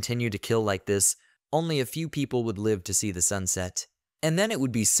pilgrim continue to kill like this, only a few people would live to see the sunset, and then it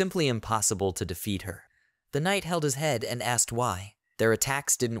would be simply impossible to defeat her. The knight held his head and asked why. Their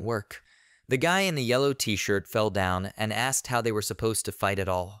attacks didn't work. The guy in the yellow t-shirt fell down and asked how they were supposed to fight at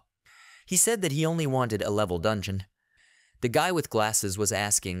all. He said that he only wanted a level dungeon. The guy with glasses was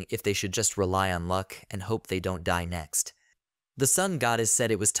asking if they should just rely on luck and hope they don't die next. The sun goddess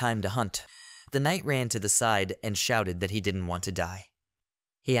said it was time to hunt. The knight ran to the side and shouted that he didn't want to die.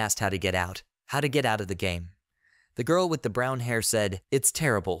 He asked how to get out of the game. The girl with the brown hair said, it's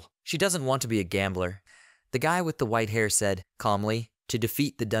terrible. She doesn't want to be a gambler. The guy with the white hair said, calmly, to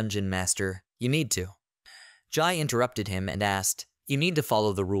defeat the dungeon master, you need to. Jai interrupted him and asked, you need to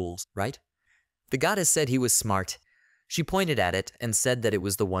follow the rules, right? The goddess said he was smart. She pointed at it and said that it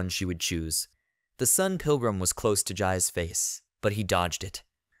was the one she would choose. The sun pilgrim was close to Jai's face, but he dodged it.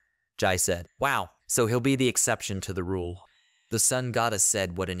 Jai said, wow, so he'll be the exception to the rule. The sun goddess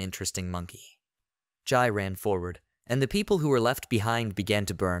said, what an interesting monkey. Jai ran forward, and the people who were left behind began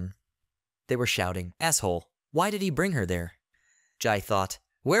to burn. They were shouting, asshole, why did he bring her there? Jai thought,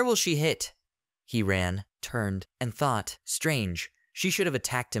 where will she hit? He ran, turned, and thought, strange, she should have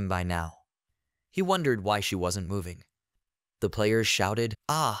attacked him by now. He wondered why she wasn't moving. The players shouted,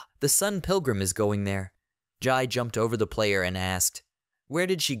 ah, the sun pilgrim is going there. Jai jumped over the player and asked, where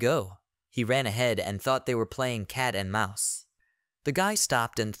did she go? He ran ahead and thought they were playing cat and mouse. The guy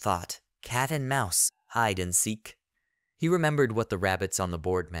stopped and thought, cat and mouse, hide and seek. He remembered what the rabbits on the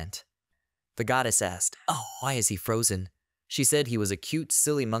board meant. The goddess asked, oh, why is he frozen? She said he was a cute,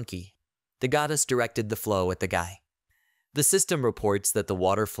 silly monkey. The goddess directed the flow at the guy. The system reports that the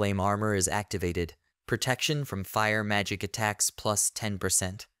water flame armor is activated. Protection from fire magic attacks plus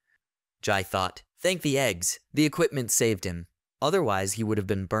 10%. Jai thought, thank the eggs, the equipment saved him. Otherwise, he would have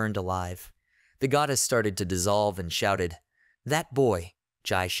been burned alive. The goddess started to dissolve and shouted, that boy,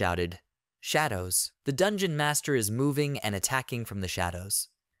 Jai shouted. Shadows. The dungeon master is moving and attacking from the shadows.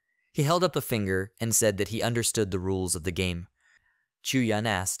 He held up a finger and said that he understood the rules of the game. Chuyun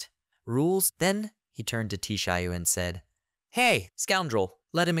asked, rules? Then he turned to Tishayu and said, hey, scoundrel,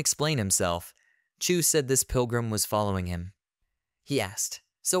 let him explain himself. Chu said this pilgrim was following him. He asked,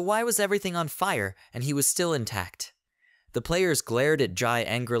 so why was everything on fire and he was still intact? The players glared at Jai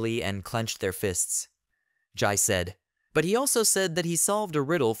angrily and clenched their fists. Jai said, but he also said that he solved a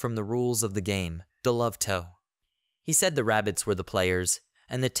riddle from the rules of the game, the love toe. He said the rabbits were the players,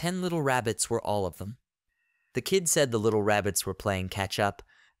 and the 10 little rabbits were all of them. The kid said the little rabbits were playing catch-up,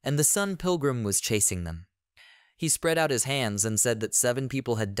 and the sun pilgrim was chasing them. He spread out his hands and said that 7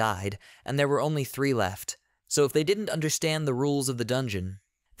 people had died, and there were only 3 left, so if they didn't understand the rules of the dungeon,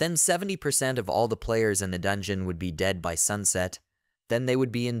 then 70% of all the players in the dungeon would be dead by sunset, then they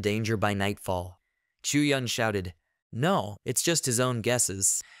would be in danger by nightfall. Chuyun shouted, no, it's just his own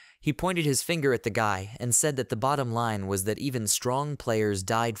guesses. He pointed his finger at the guy and said that the bottom line was that even strong players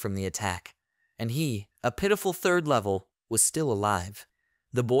died from the attack, and he, a pitiful 3rd level, was still alive.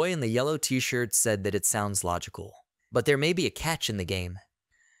 The boy in the yellow t-shirt said that it sounds logical, but there may be a catch in the game.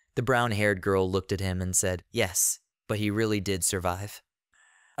 The brown-haired girl looked at him and said, yes, but he really did survive.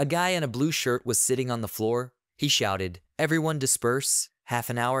 A guy in a blue shirt was sitting on the floor. He shouted, everyone disperse, half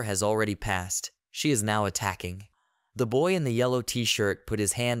an hour has already passed. She is now attacking. The boy in the yellow t-shirt put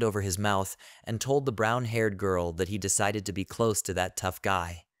his hand over his mouth and told the brown-haired girl that he decided to be close to that tough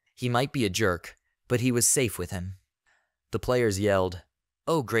guy. He might be a jerk, but he was safe with him. The players yelled,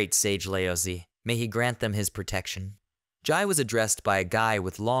 "Oh, great sage Laozi, may he grant them his protection." Jai was addressed by a guy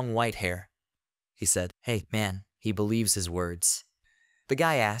with long white hair. He said, "Hey, man," he believes his words. The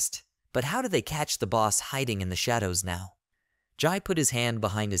guy asked, "But how do they catch the boss hiding in the shadows now?" Jai put his hand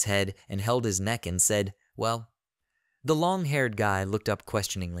behind his head and held his neck and said, "Well." The long-haired guy looked up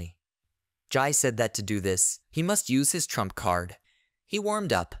questioningly. Jai said that to do this, he must use his trump card. He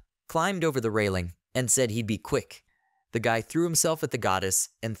warmed up, climbed over the railing, and said he'd be quick. The guy threw himself at the goddess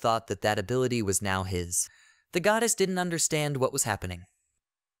and thought that that ability was now his. The goddess didn't understand what was happening.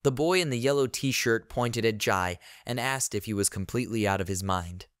 The boy in the yellow t-shirt pointed at Jai and asked if he was completely out of his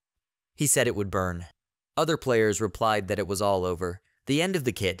mind. He said it would burn. Other players replied that it was all over, the end of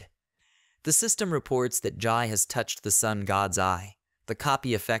the kid. The system reports that Jai has touched the sun god's eye. The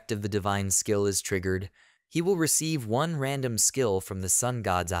copy effect of the divine skill is triggered. He will receive one random skill from the sun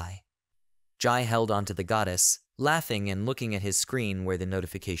god's eye. Jai held onto the goddess, laughing and looking at his screen where the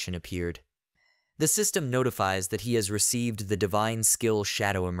notification appeared. The system notifies that he has received the divine skill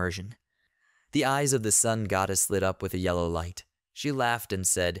shadow immersion. The eyes of the sun goddess lit up with a yellow light. She laughed and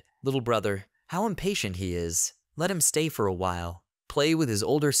said, "Little brother, how impatient he is. Let him stay for a while. Play with his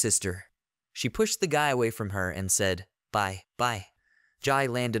older sister." She pushed the guy away from her and said, "Bye, bye." Jai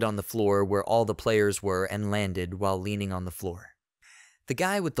landed on the floor where all the players were and landed while leaning on the floor. The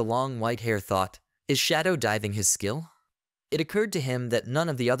guy with the long white hair thought, "Is shadow diving his skill?" It occurred to him that none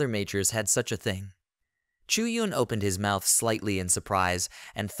of the other mages had such a thing. Chuyun opened his mouth slightly in surprise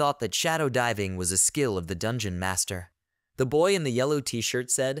and thought that shadow diving was a skill of the dungeon master. The boy in the yellow t-shirt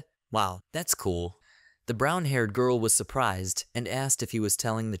said, "Wow, that's cool." The brown-haired girl was surprised and asked if he was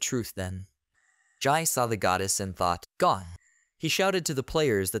telling the truth then. Jai saw the goddess and thought, "Gone." He shouted to the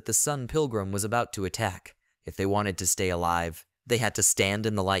players that the Sun Pilgrim was about to attack. If they wanted to stay alive, they had to stand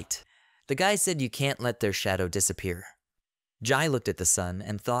in the light. The guy said you can't let their shadow disappear. Jai looked at the sun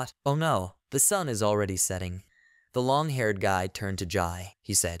and thought, "Oh no, the sun is already setting." The long-haired guy turned to Jai.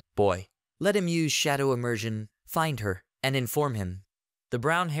 He said, "Boy, let him use shadow immersion, find her, and inform him." The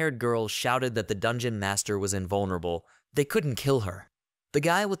brown-haired girl shouted that the dungeon master was invulnerable. They couldn't kill her. The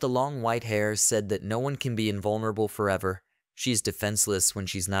guy with the long white hair said that no one can be invulnerable forever. She's defenseless when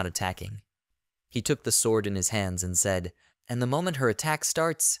she's not attacking. He took the sword in his hands and said, "And the moment her attack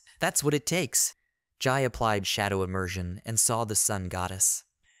starts, that's what it takes." Jai applied shadow immersion and saw the sun goddess.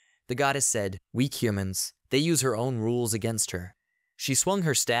 The goddess said, "Weak humans, they use her own rules against her." She swung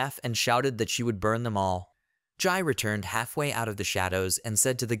her staff and shouted that she would burn them all. Jai returned halfway out of the shadows and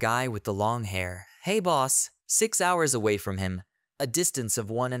said to the guy with the long hair, "Hey boss, 6 hours away from him, a distance of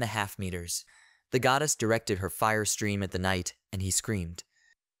 1.5 meters. The goddess directed her fire stream at the night, and he screamed.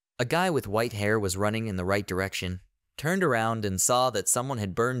 A guy with white hair was running in the right direction, turned around and saw that someone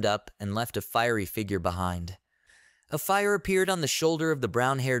had burned up and left a fiery figure behind. A fire appeared on the shoulder of the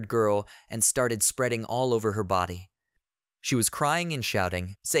brown-haired girl and started spreading all over her body. She was crying and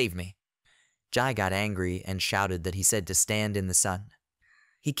shouting, "Save me." Jai got angry and shouted that he said to stand in the sun.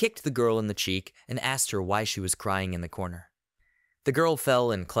 He kicked the girl in the cheek and asked her why she was crying in the corner. The girl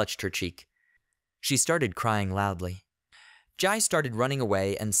fell and clutched her cheek. She started crying loudly. Jai started running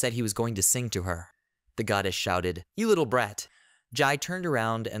away and said he was going to sing to her. The goddess shouted, "You little brat." Jai turned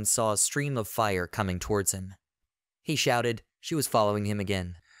around and saw a stream of fire coming towards him. He shouted. She was following him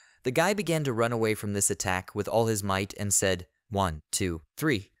again. The guy began to run away from this attack with all his might and said, 1, 2,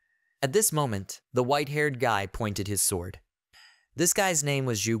 3. At this moment, the white-haired guy pointed his sword. This guy's name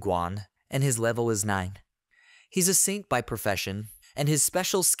was Zhu Guan, and his level is 9. He's a saint by profession, and his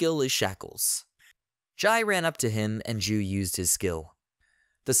special skill is shackles. Jai ran up to him and Zhu used his skill.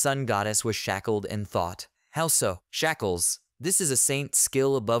 The sun goddess was shackled and thought, "How so? Shackles. This is a saint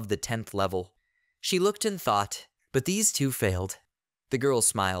skill above the 10th level." She looked and thought, but these two failed. The girl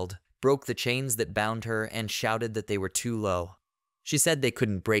smiled, broke the chains that bound her, and shouted that they were too low. She said they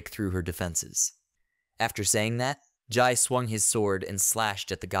couldn't break through her defenses. After saying that, Jai swung his sword and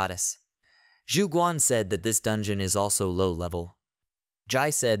slashed at the goddess. Zhu Guan said that this dungeon is also low level. Jai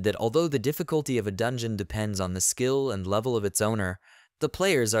said that although the difficulty of a dungeon depends on the skill and level of its owner, the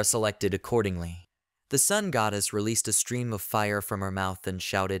players are selected accordingly. The sun goddess released a stream of fire from her mouth and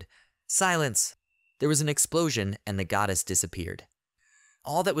shouted, "Silence!" There was an explosion and the goddess disappeared.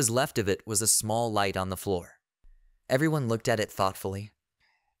 All that was left of it was a small light on the floor. Everyone looked at it thoughtfully.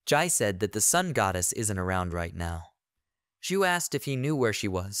 Jai said that the sun goddess isn't around right now. Zhu asked if he knew where she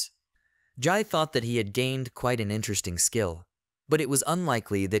was. Jai thought that he had gained quite an interesting skill, but it was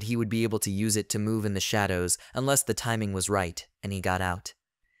unlikely that he would be able to use it to move in the shadows unless the timing was right and he got out.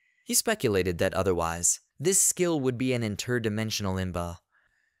 He speculated that otherwise, this skill would be an interdimensional imba.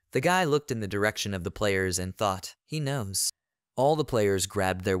 The guy looked in the direction of the players and thought, he knows. All the players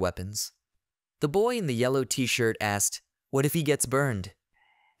grabbed their weapons. The boy in the yellow t-shirt asked, what if he gets burned?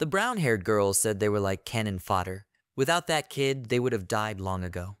 The brown-haired girl said they were like cannon fodder. Without that kid, they would have died long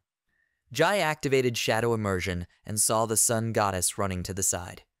ago. Jai activated shadow immersion and saw the sun goddess running to the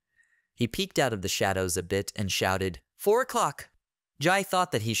side. He peeked out of the shadows a bit and shouted, 4 o'clock! Jai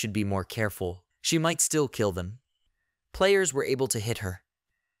thought that he should be more careful. She might still kill them. Players were able to hit her.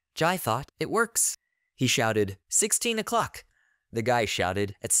 Jai thought, it works. He shouted, 16 o'clock. The guy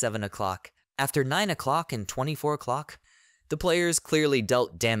shouted, at 7 o'clock. After 9 o'clock and 24 o'clock, the players clearly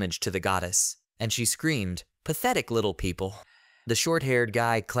dealt damage to the goddess, and she screamed, pathetic little people. The short-haired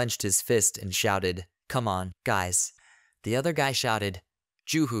guy clenched his fist and shouted, come on, guys. The other guy shouted,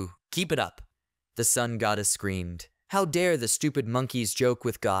 Juhu, keep it up. The sun goddess screamed, how dare the stupid monkeys joke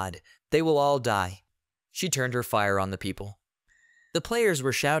with God? They will all die. She turned her fire on the people. The players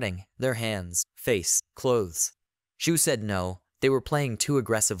were shouting, their hands, face, clothes. Shu said no, they were playing too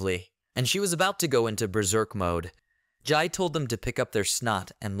aggressively, and she was about to go into berserk mode. Jai told them to pick up their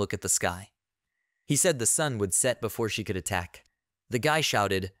snot and look at the sky. He said the sun would set before she could attack. The guy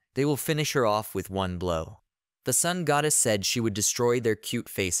shouted, they will finish her off with one blow. The sun goddess said she would destroy their cute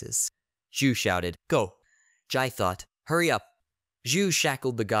faces. Zhu shouted, go. Jai thought, hurry up. Zhu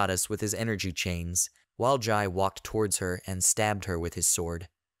shackled the goddess with his energy chains, while Jai walked towards her and stabbed her with his sword.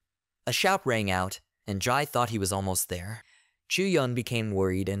 A shout rang out, and Jai thought he was almost there. Chu Yun became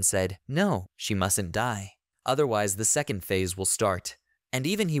worried and said, no, she mustn't die. Otherwise the second phase will start, and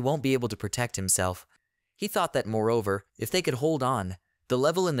even he won't be able to protect himself. He thought that moreover, if they could hold on, the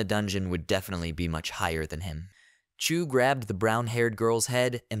level in the dungeon would definitely be much higher than him. Chu grabbed the brown-haired girl's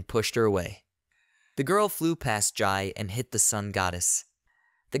head and pushed her away. The girl flew past Jai and hit the sun goddess.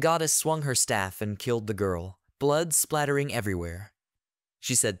 The goddess swung her staff and killed the girl, blood splattering everywhere.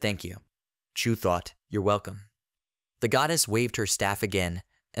 She said thank you. Chu thought, you're welcome. The goddess waved her staff again,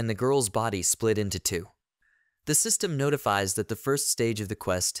 and the girl's body split into 2. The system notifies that the first stage of the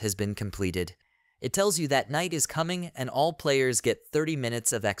quest has been completed. It tells you that night is coming and all players get 30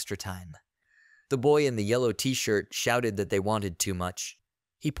 minutes of extra time. The boy in the yellow t-shirt shouted that they wanted too much.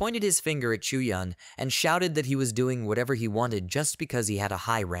 He pointed his finger at Chuyan and shouted that he was doing whatever he wanted just because he had a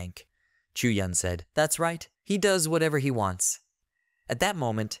high rank. Chuyan said, that's right, he does whatever he wants. At that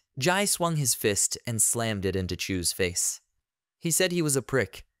moment, Jai swung his fist and slammed it into Chu's face. He said he was a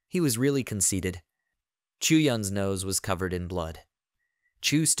prick. He was really conceited. Chuyan's nose was covered in blood.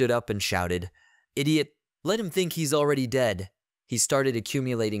 Chu stood up and shouted, idiot, let him think he's already dead. He started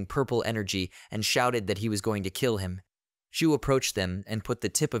accumulating purple energy and shouted that he was going to kill him. Chu approached them and put the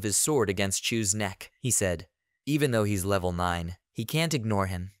tip of his sword against Chu's neck. He said, even though he's level 9, he can't ignore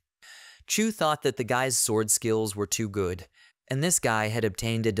him. Chu thought that the guy's sword skills were too good, and this guy had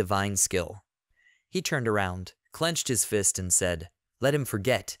obtained a divine skill. He turned around, clenched his fist and said, let him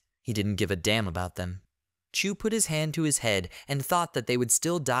forget, he didn't give a damn about them. Chu put his hand to his head and thought that they would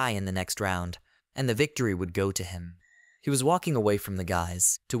still die in the next round, and the victory would go to him. He was walking away from the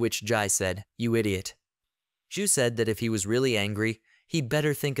guys, to which Jai said, you idiot. Chu said that if he was really angry, he'd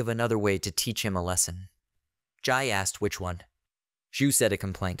better think of another way to teach him a lesson. Jai asked which one. Chu said a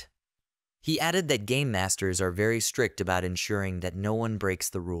complaint. He added that game masters are very strict about ensuring that no one breaks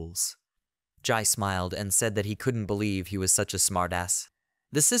the rules. Jai smiled and said that he couldn't believe he was such a smartass.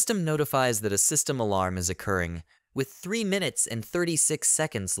 The system notifies that a system alarm is occurring, with 3 minutes and 36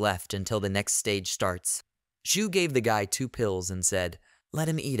 seconds left until the next stage starts. Zhu gave the guy 2 pills and said, let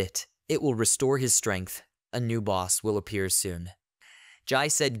him eat it. It will restore his strength. A new boss will appear soon. Jai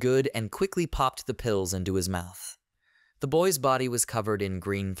said good and quickly popped the pills into his mouth. The boy's body was covered in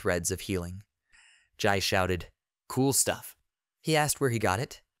green threads of healing. Jai shouted, cool stuff. He asked where he got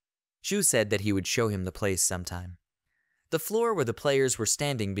it. Zhu said that he would show him the place sometime. The floor where the players were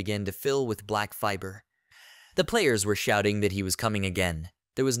standing began to fill with black fiber. The players were shouting that he was coming again.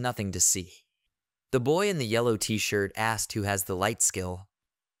 There was nothing to see. The boy in the yellow t-shirt asked who has the light skill.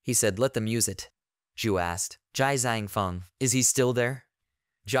 He said, let them use it. Zhu asked, Xiang Feng, is he still there?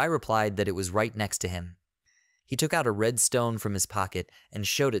 Jai replied that it was right next to him. He took out a red stone from his pocket and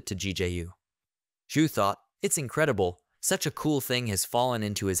showed it to GJU. Zhu thought, it's incredible. Such a cool thing has fallen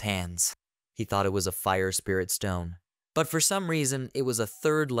into his hands. He thought it was a fire spirit stone. But for some reason, it was a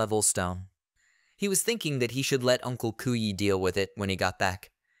 3rd level stone. He was thinking that he should let Uncle Kuyi deal with it when he got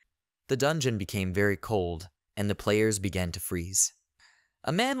back. The dungeon became very cold, and the players began to freeze.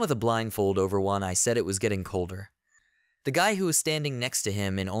 A man with a blindfold over one eye said it was getting colder. The guy who was standing next to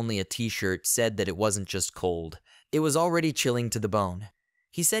him in only a t-shirt said that it wasn't just cold. It was already chilling to the bone.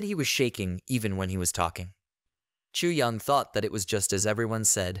 He said he was shaking even when he was talking. Chu Young thought that it was just as everyone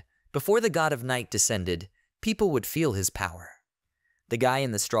said. Before the god of night descended, people would feel his power. The guy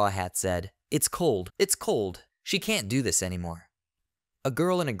in the straw hat said, "It's cold, it's cold. She can't do this anymore." A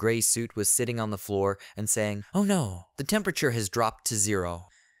girl in a gray suit was sitting on the floor and saying, "Oh no, the temperature has dropped to 0.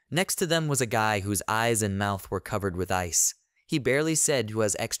 Next to them was a guy whose eyes and mouth were covered with ice. He barely said who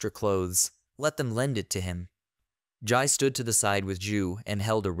has extra clothes. Let them lend it to him. Jai stood to the side with Ju and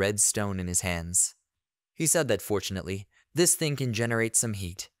held a red stone in his hands. He said that fortunately, this thing can generate some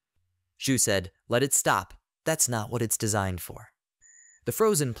heat. Ju said, "Let it stop. That's not what it's designed for." The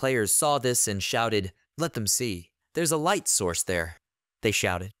frozen players saw this and shouted, "Let them see. There's a light source there." They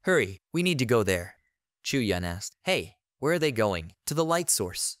shouted, "Hurry, we need to go there." Chu Yun asked, "Hey, where are they going?" "To the light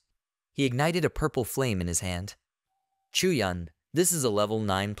source." He ignited a purple flame in his hand. Chu Yun, this is a level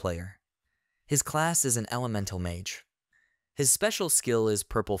 9 player. His class is an elemental mage. His special skill is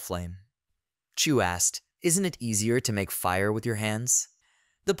purple flame. Chu asked, "Isn't it easier to make fire with your hands?"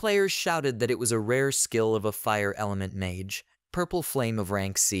 The players shouted that it was a rare skill of a fire element mage, purple flame of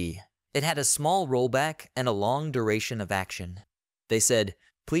rank C. It had a small rollback and a long duration of action. They said,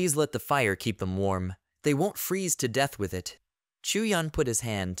 "Please let the fire keep them warm. They won't freeze to death with it." Chu Yun put his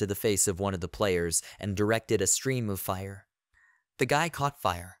hand to the face of one of the players and directed a stream of fire. The guy caught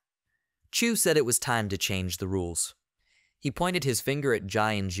fire. Chu said it was time to change the rules. He pointed his finger at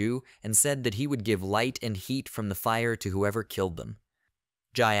Jai and Ju and said that he would give light and heat from the fire to whoever killed them.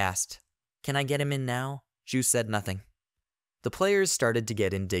 Jai asked, "Can I get him in now?" Ju said nothing. The players started to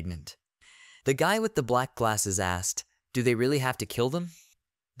get indignant. The guy with the black glasses asked, "Do they really have to kill them?"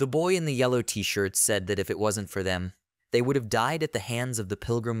 The boy in the yellow t-shirt said that if it wasn't for them, they would have died at the hands of the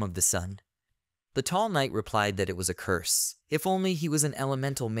Pilgrim of the Sun. The tall knight replied that it was a curse. If only he was an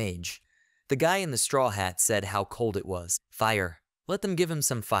elemental mage. The guy in the straw hat said how cold it was. "Fire. Let them give him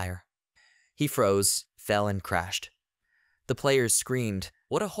some fire." He froze, fell, and crashed. The players screamed,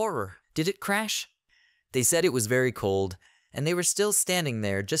 "What a horror! Did it crash?" They said it was very cold, and they were still standing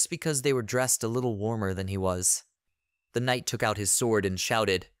there just because they were dressed a little warmer than he was. The knight took out his sword and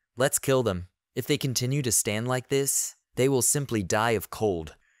shouted, "Let's kill them. If they continue to stand like this, they will simply die of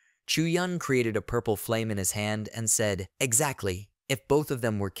cold." Chu Yun created a purple flame in his hand and said, "Exactly. If both of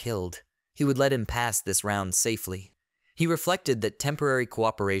them were killed, he would let him pass this round safely." He reflected that temporary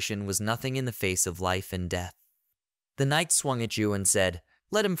cooperation was nothing in the face of life and death. The knight swung at Ju and said,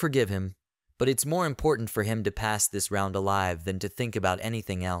 "Let him forgive him, but it's more important for him to pass this round alive than to think about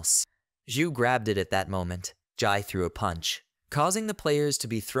anything else." Ju grabbed it at that moment. Jai threw a punch, causing the players to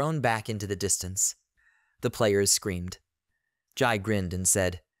be thrown back into the distance. The players screamed. Jai grinned and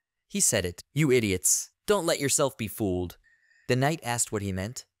said, "He said it, you idiots. Don't let yourself be fooled." The knight asked what he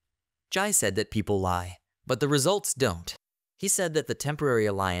meant. Jai said that people lie, but the results don't. He said that the temporary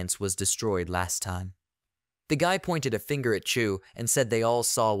alliance was destroyed last time. The guy pointed a finger at Chu and said they all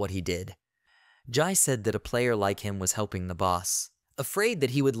saw what he did. Jai said that a player like him was helping the boss, afraid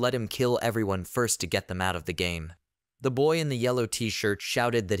that he would let him kill everyone first to get them out of the game. The boy in the yellow t-shirt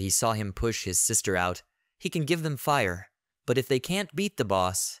shouted that he saw him push his sister out. He can give them fire, but if they can't beat the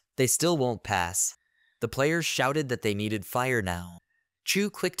boss, they still won't pass. The players shouted that they needed fire now. Chu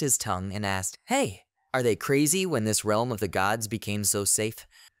clicked his tongue and asked, "Hey, are they crazy when this realm of the gods became so safe?"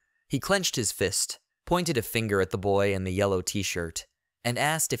 He clenched his fist, pointed a finger at the boy in the yellow t-shirt, and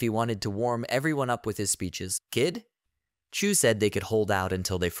asked if he wanted to warm everyone up with his speeches. "Kid?" Chu said they could hold out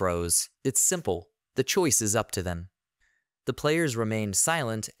until they froze. It's simple. The choice is up to them. The players remained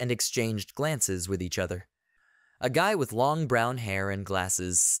silent and exchanged glances with each other. A guy with long brown hair and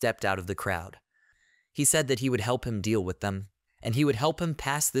glasses stepped out of the crowd. He said that he would help him deal with them, and he would help him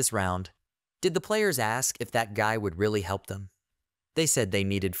pass this round. Did the players ask if that guy would really help them? They said they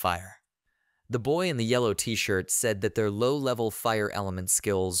needed fire. The boy in the yellow t-shirt said that their low-level fire element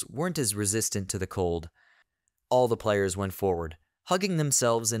skills weren't as resistant to the cold. All the players went forward, hugging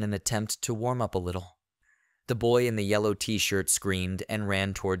themselves in an attempt to warm up a little. The boy in the yellow t-shirt screamed and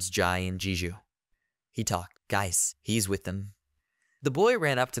ran towards Jai and Jiju. He talked, "Guys, he's with them." The boy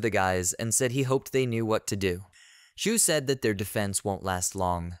ran up to the guys and said he hoped they knew what to do. Zhu said that their defense won't last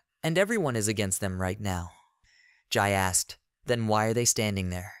long, and everyone is against them right now. Jai asked, "Then why are they standing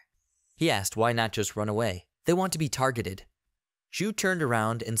there?" He asked why not just run away. They want to be targeted. Zhu turned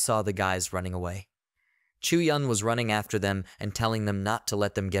around and saw the guys running away. Chu Yun was running after them and telling them not to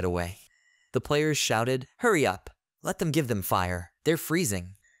let them get away. The players shouted, "Hurry up! Let them give them fire. They're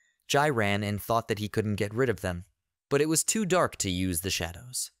freezing." Jai ran and thought that he couldn't get rid of them, but it was too dark to use the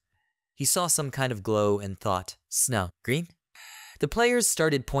shadows. He saw some kind of glow and thought, snow, green? The players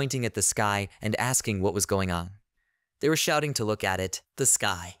started pointing at the sky and asking what was going on. They were shouting to look at it, the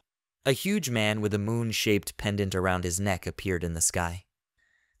sky. A huge man with a moon-shaped pendant around his neck appeared in the sky.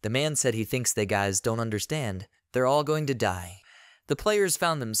 The man said he thinks they guys don't understand. They're all going to die. The players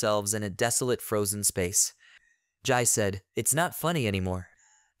found themselves in a desolate frozen space. Jai said, it's not funny anymore.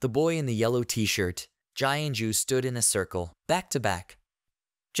 The boy in the yellow t-shirt, Jai and Ju stood in a circle, back to back.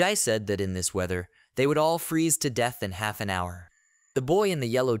 Jai said that in this weather, they would all freeze to death in half an hour. The boy in the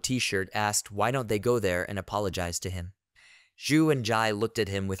yellow t-shirt asked why don't they go there and apologize to him. Ju and Jai looked at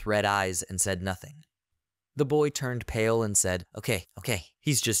him with red eyes and said nothing. The boy turned pale and said, okay,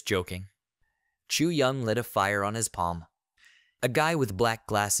 he's just joking. Chu Yun lit a fire on his palm. A guy with black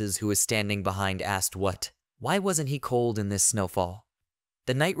glasses who was standing behind asked what? Why wasn't he cold in this snowfall?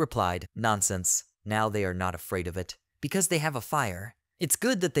 The knight replied, nonsense. Now they are not afraid of it. Because they have a fire. It's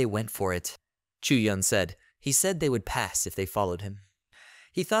good that they went for it. Chu Yun said. He said they would pass if they followed him.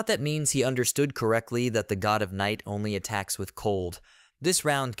 He thought that means he understood correctly that the god of night only attacks with cold. This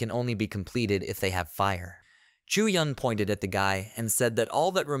round can only be completed if they have fire. Chu Yun pointed at the guy and said that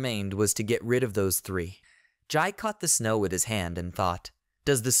all that remained was to get rid of those three. Jai caught the snow with his hand and thought,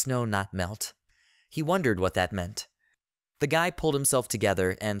 does the snow not melt? He wondered what that meant. The guy pulled himself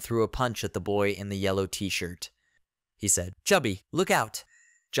together and threw a punch at the boy in the yellow t-shirt. He said, Chubby, look out.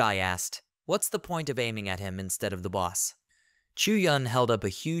 Jai asked, what's the point of aiming at him instead of the boss? Chu Yun held up a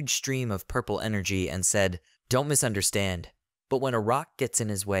huge stream of purple energy and said, don't misunderstand, but when a rock gets in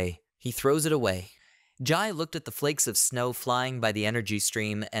his way, he throws it away. Jai looked at the flakes of snow flying by the energy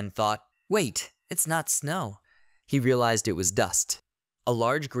stream and thought, wait, it's not snow. He realized it was dust. A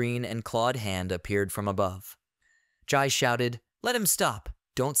large green and clawed hand appeared from above. Jai shouted, let him stop.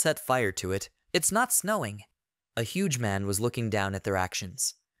 Don't set fire to it. It's not snowing. A huge man was looking down at their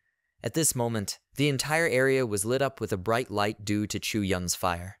actions. At this moment, the entire area was lit up with a bright light due to Chu Yun's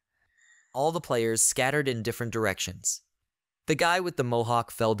fire. All the players scattered in different directions. The guy with the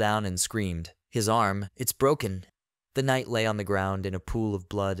mohawk fell down and screamed, his arm, it's broken. The knight lay on the ground in a pool of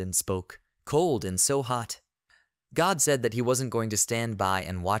blood and spoke, cold and so hot. God said that he wasn't going to stand by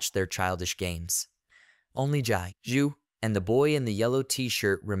and watch their childish games. Only Jai, Ju, and the boy in the yellow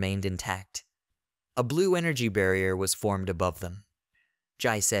t-shirt remained intact. A blue energy barrier was formed above them.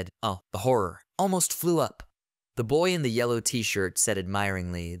 Jai said, oh, the horror, almost flew up. The boy in the yellow t-shirt said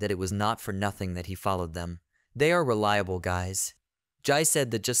admiringly that it was not for nothing that he followed them. They are reliable guys. Jai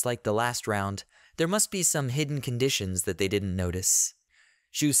said that just like the last round, there must be some hidden conditions that they didn't notice.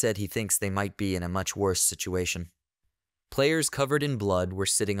 Shu said he thinks they might be in a much worse situation. Players covered in blood were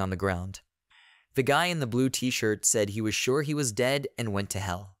sitting on the ground. The guy in the blue t-shirt said he was sure he was dead and went to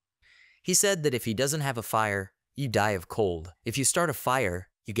hell. He said that if he doesn't have a fire, you die of cold. If you start a fire,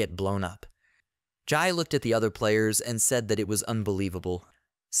 you get blown up. Jai looked at the other players and said that it was unbelievable.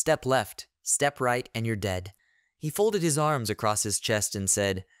 Step left, step right, and you're dead. He folded his arms across his chest and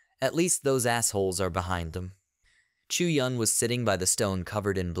said, at least those assholes are behind them. Chu Yun was sitting by the stone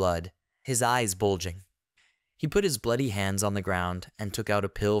covered in blood, his eyes bulging. He put his bloody hands on the ground and took out a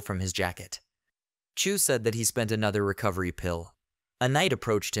pill from his jacket. Chu said that he spent another recovery pill. A knight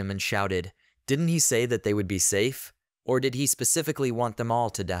approached him and shouted, didn't he say that they would be safe? Or did he specifically want them all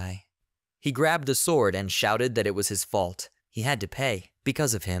to die? He grabbed a sword and shouted that it was his fault. He had to pay.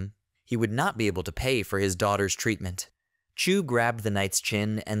 Because of him, he would not be able to pay for his daughter's treatment. Chu grabbed the knight's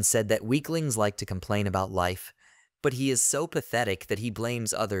chin and said that weaklings like to complain about life, but he is so pathetic that he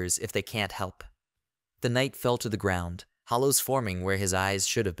blames others if they can't help. The knight fell to the ground, hollows forming where his eyes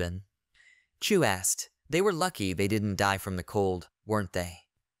should have been. Chu asked, they were lucky they didn't die from the cold, weren't they?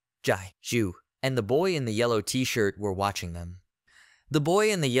 Jai, Ju, and the boy in the yellow t-shirt were watching them. The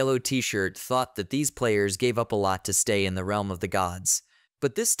boy in the yellow t-shirt thought that these players gave up a lot to stay in the realm of the gods,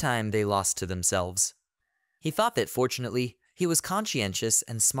 but this time they lost to themselves. He thought that fortunately, he was conscientious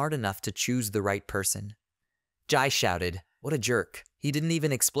and smart enough to choose the right person. Jai shouted, what a jerk. He didn't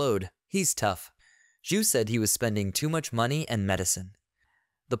even explode. He's tough. Ju said he was spending too much money and medicine.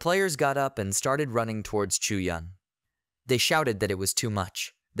 The players got up and started running towards Chu Yun. They shouted that it was too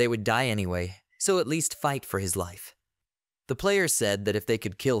much. They would die anyway, so at least fight for his life. The players said that if they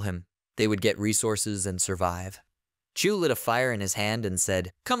could kill him, they would get resources and survive. Chu lit a fire in his hand and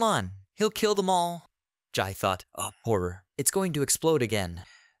said, come on, he'll kill them all. Jai thought, oh, horror, it's going to explode again.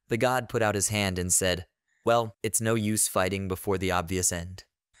 The god put out his hand and said, well, it's no use fighting before the obvious end.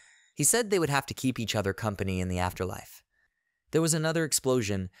 He said they would have to keep each other company in the afterlife. There was another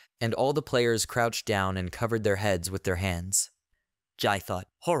explosion, and all the players crouched down and covered their heads with their hands. Jai thought,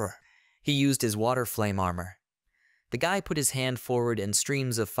 horror. He used his water flame armor. The guy put his hand forward and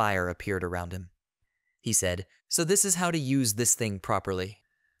streams of fire appeared around him. He said, "So this is how to use this thing properly."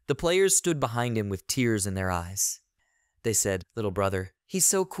 The players stood behind him with tears in their eyes. They said, "Little brother, he's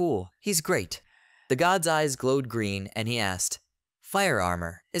so cool. He's great." The god's eyes glowed green, and he asked, "Fire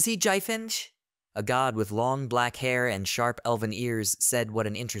armor, is he Jifenj?" A god with long black hair and sharp elven ears said what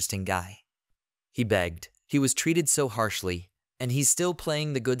an interesting guy. He begged. He was treated so harshly, and he's still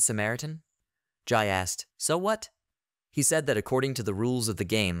playing the Good Samaritan? Jai asked, "So what?" He said that according to the rules of the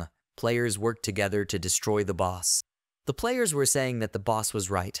game, players worked together to destroy the boss. The players were saying that the boss was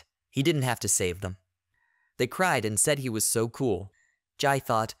right. He didn't have to save them. They cried and said he was so cool. Jai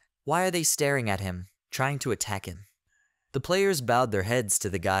thought, why are they staring at him, trying to attack him? The players bowed their heads to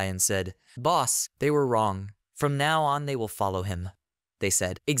the guy and said, "Boss, they were wrong. From now on they will follow him." They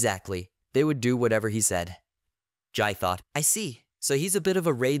said, "Exactly. They would do whatever he said." Jai thought, "I see. So he's a bit of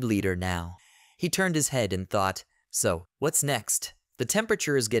a raid leader now." He turned his head and thought, "So, what's next? The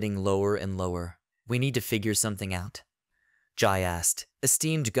temperature is getting lower and lower. We need to figure something out." Jai asked,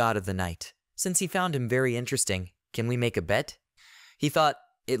 "Esteemed god of the night, since he found him very interesting, can we make a bet?" He thought,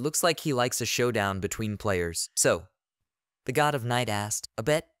 it looks like he likes a showdown between players, so. The god of night asked, "A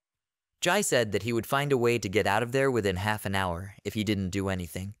bet?" Jai said that he would find a way to get out of there within half an hour if he didn't do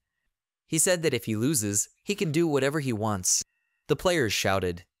anything. He said that if he loses, he can do whatever he wants. The players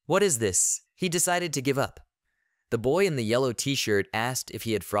shouted, "What is this?" He decided to give up. The boy in the yellow t-shirt asked if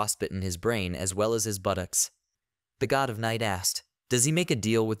he had frostbitten his brain as well as his buttocks. The god of night asked, "Does he make a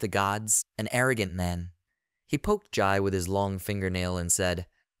deal with the gods?" An arrogant man. He poked Jai with his long fingernail and said,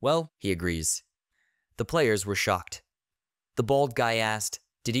 "Well, he agrees." The players were shocked. The bald guy asked,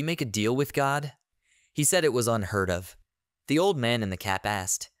 "Did he make a deal with God?" He said it was unheard of. The old man in the cap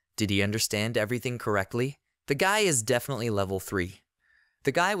asked, "Did he understand everything correctly?" The guy is definitely level 3.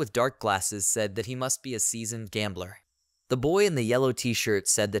 The guy with dark glasses said that he must be a seasoned gambler. The boy in the yellow t-shirt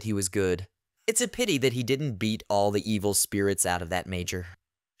said that he was good. It's a pity that he didn't beat all the evil spirits out of that major.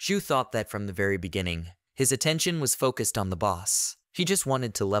 Shu thought that from the very beginning. His attention was focused on the boss. He just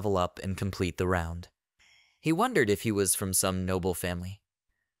wanted to level up and complete the round. He wondered if he was from some noble family.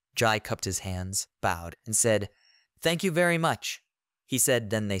 Jai cupped his hands, bowed, and said, "Thank you very much." He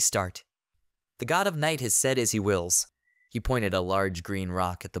said, "Then they start." The god of night has said as he wills. He pointed a large green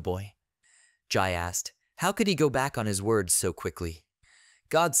rock at the boy. Jai asked, how could he go back on his words so quickly?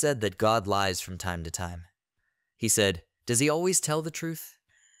 God said that God lies from time to time. He said, "Does he always tell the truth?"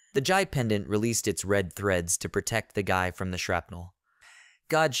 The Jai pendant released its red threads to protect the guy from the shrapnel.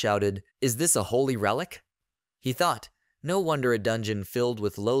 God shouted, "Is this a holy relic?" He thought, no wonder a dungeon filled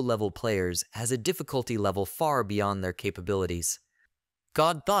with low-level players has a difficulty level far beyond their capabilities.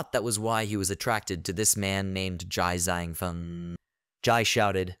 God thought that was why he was attracted to this man named Xiang Feng. Jai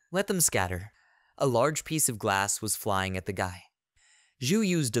shouted, "Let them scatter." A large piece of glass was flying at the guy. Zhu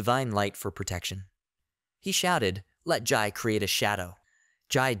used divine light for protection. He shouted, "Let Jai create a shadow."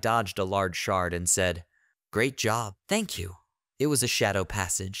 Jai dodged a large shard and said, "Great job, thank you." It was a shadow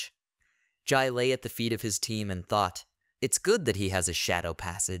passage. Jai lay at the feet of his team and thought, it's good that he has a shadow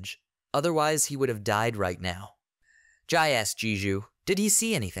passage. Otherwise, he would have died right now. Jai asked Jiju, did he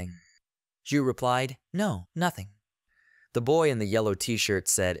see anything? Zhu replied, "No, nothing." The boy in the yellow t-shirt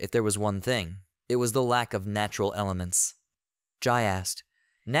said if there was one thing, it was the lack of natural elements. Jai asked,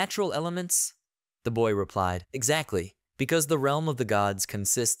 "Natural elements?" The boy replied, "Exactly, because the realm of the gods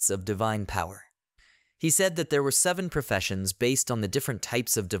consists of divine power." He said that there were 7 professions based on the different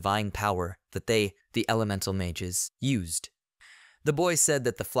types of divine power that they, the elemental mages, used. The boy said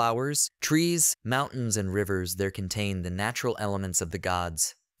that the flowers, trees, mountains, and rivers there contained the natural elements of the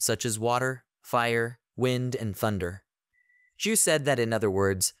gods, such as water, fire, wind, and thunder. Zhu said that in other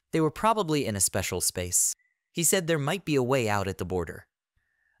words, they were probably in a special space. He said there might be a way out at the border.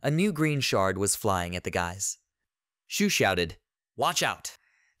 A new green shard was flying at the guys. Shu shouted, "Watch out!"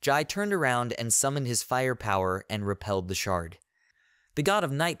 Jai turned around and summoned his fire power and repelled the shard. The god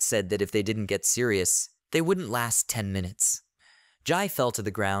of night said that if they didn't get serious, they wouldn't last 10 minutes. Jai fell to the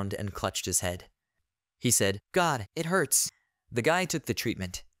ground and clutched his head. He said, "God, it hurts." The guy took the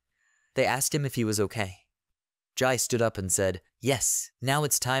treatment. They asked him if he was okay. Jai stood up and said, "Yes, now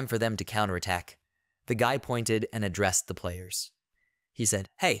it's time for them to counterattack." The guy pointed and addressed the players. He said,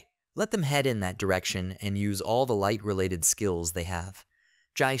 "Hey, let them head in that direction and use all the light-related skills they have."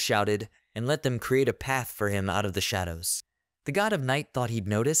 Jai shouted, and let them create a path for him out of the shadows. The god of night thought he'd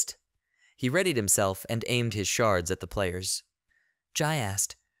noticed. He readied himself and aimed his shards at the players. Jai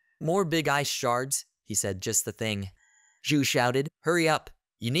asked, "More big ice shards?" He said, "Just the thing." Zhu shouted, "Hurry up.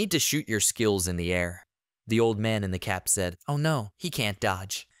 You need to shoot your skills in the air." The old man in the cap said, "Oh no, he can't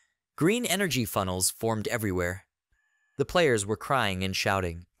dodge." Green energy funnels formed everywhere. The players were crying and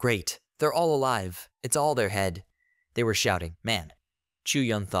shouting, "Great, they're all alive. It's all their head." They were shouting, "Man."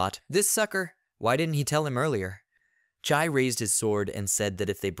 Chu-yun thought, "This sucker, why didn't he tell him earlier?" Chai raised his sword and said that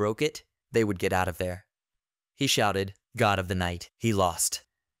if they broke it, they would get out of there. He shouted, "God of the night, he lost."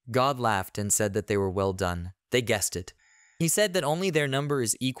 God laughed and said that they were well done. They guessed it. He said that only their number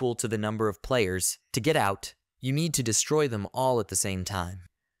is equal to the number of players. To get out, you need to destroy them all at the same time.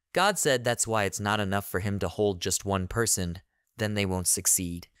 God said that's why it's not enough for him to hold just one person, then they won't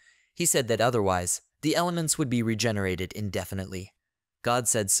succeed. He said that otherwise, the elements would be regenerated indefinitely. God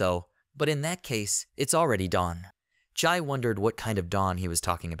said so, but in that case, it's already dawn. Chai wondered what kind of dawn he was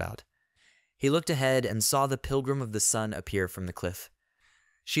talking about. He looked ahead and saw the Pilgrim of the Sun appear from the cliff.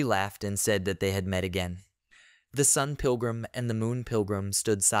 She laughed and said that they had met again. The Sun Pilgrim and the Moon Pilgrim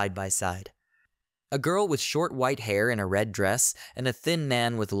stood side by side. A girl with short white hair in a red dress, and a thin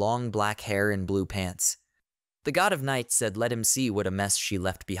man with long black hair and blue pants. The God of Night said let him see what a mess she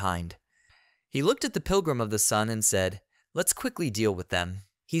left behind. He looked at the Pilgrim of the Sun and said, "Let's quickly deal with them.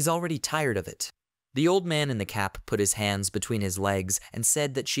 He's already tired of it." The old man in the cap put his hands between his legs and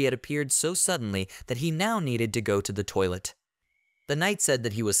said that she had appeared so suddenly that he now needed to go to the toilet. The knight said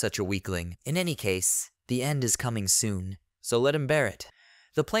that he was such a weakling. In any case, the end is coming soon, so let him bear it.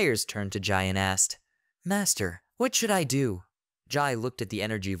 The players turned to Jai and asked, "Master, what should I do?" Jai looked at the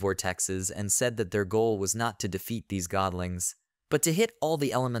energy vortexes and said that their goal was not to defeat these godlings, but to hit all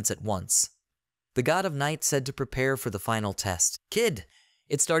the elements at once. The God of Night said to prepare for the final test. Kid!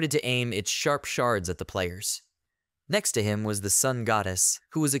 It started to aim its sharp shards at the players. Next to him was the Sun Goddess,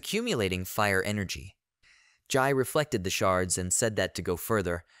 who was accumulating fire energy. Jai reflected the shards and said that to go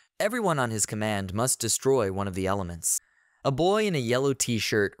further, everyone on his command must destroy one of the elements. A boy in a yellow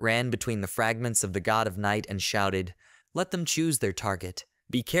t-shirt ran between the fragments of the God of Night and shouted, "Let them choose their target.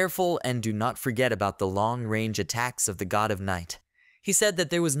 Be careful and do not forget about the long-range attacks of the God of Night." He said that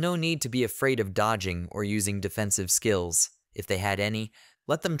there was no need to be afraid of dodging or using defensive skills. If they had any,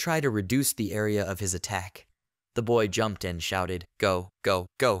 let them try to reduce the area of his attack. The boy jumped and shouted, "Go, go,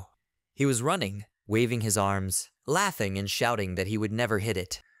 go." He was running, waving his arms, laughing and shouting that he would never hit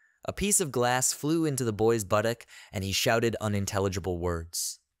it. A piece of glass flew into the boy's buttock, and he shouted unintelligible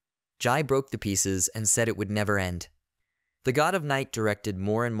words. Jai broke the pieces and said it would never end. The God of Night directed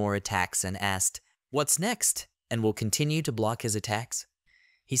more and more attacks and asked, "What's next?" and will continue to block his attacks.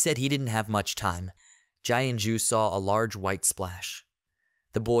 He said he didn't have much time. Jai and Ju saw a large white splash.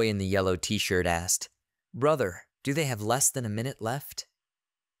 The boy in the yellow t-shirt asked, "Brother, do they have less than a minute left?"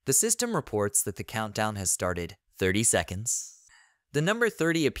 The system reports that the countdown has started. 30 seconds. The number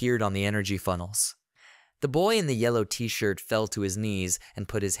 30 appeared on the energy funnels. The boy in the yellow t-shirt fell to his knees and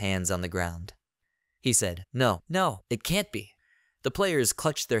put his hands on the ground. He said, "No, no, it can't be." The players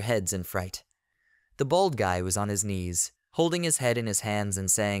clutched their heads in fright. The bald guy was on his knees, holding his head in his hands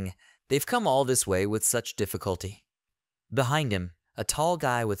and saying, "They've come all this way with such difficulty." Behind him, a tall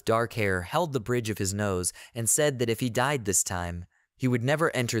guy with dark hair held the bridge of his nose and said that if he died this time, he would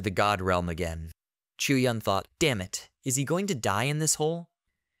never enter the God realm again. Chu-yun thought, damn it, is he going to die in this hole?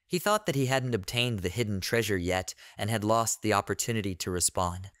 He thought that he hadn't obtained the hidden treasure yet and had lost the opportunity to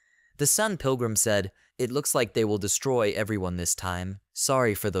respawn. The Sun Pilgrim said, "It looks like they will destroy everyone this time.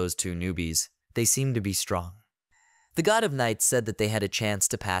 Sorry for those two newbies. They seem to be strong." The God of Night said that they had a chance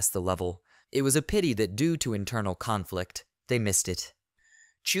to pass the level. It was a pity that due to internal conflict, they missed it.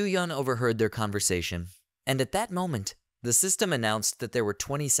 Chu-yun overheard their conversation, and at that moment, the system announced that there were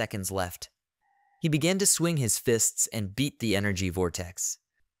 20 seconds left. He began to swing his fists and beat the energy vortex.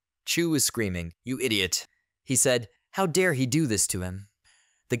 Chu was screaming, "You idiot!" He said, "How dare he do this to him?"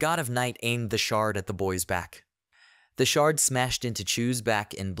 The God of Night aimed the shard at the boy's back. The shard smashed into Chu's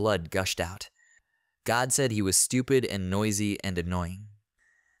back and blood gushed out. God said he was stupid and noisy and annoying.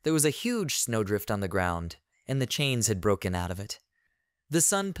 There was a huge snowdrift on the ground, and the chains had broken out of it. The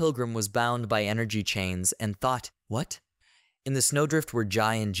Sun Pilgrim was bound by energy chains and thought, what? In the snowdrift were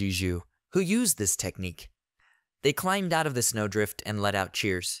Jai and Jiju, who used this technique. They climbed out of the snowdrift and let out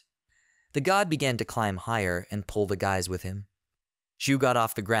cheers. The god began to climb higher and pull the guys with him. Shu got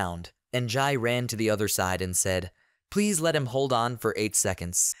off the ground, and Jai ran to the other side and said, "Please let him hold on for 8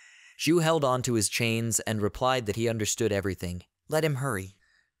 seconds. Shu held on to his chains and replied that he understood everything. Let him hurry.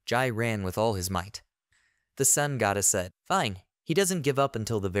 Jai ran with all his might. The Sun Goddess said, "Fine, he doesn't give up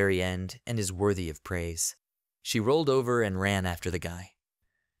until the very end and is worthy of praise." She rolled over and ran after the guy.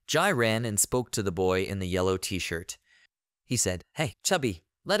 Jai ran and spoke to the boy in the yellow t-shirt. He said, "Hey, chubby,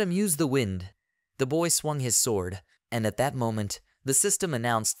 let him use the wind." The boy swung his sword, and at that moment, the system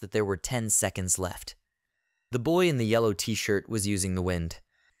announced that there were 10 seconds left. The boy in the yellow t-shirt was using the wind.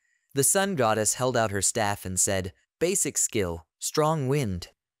 The Sun Goddess held out her staff and said, Basic skill, strong wind.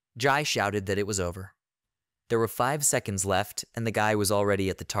 Jai shouted that it was over. There were 5 seconds left, and the guy was already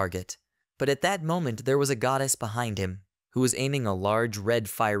at the target. But at that moment, there was a goddess behind him, who was aiming a large red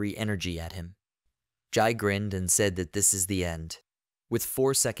fiery energy at him. Jai grinned and said that this is the end. With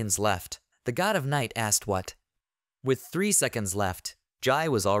 4 seconds left, the god of night asked what? With 3 seconds left, Jai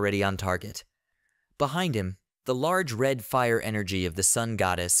was already on target. Behind him, the large red fire energy of the sun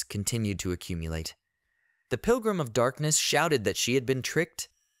goddess continued to accumulate. The Pilgrim of Darkness shouted that she had been tricked.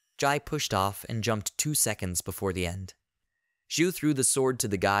 Jai pushed off and jumped 2 seconds before the end. Zhu threw the sword to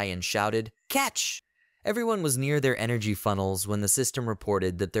the guy and shouted, "Catch!" Everyone was near their energy funnels when the system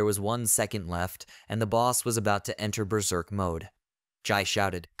reported that there was 1 second left and the boss was about to enter berserk mode. Jai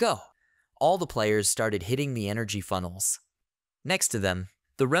shouted, "Go!" All the players started hitting the energy funnels. Next to them,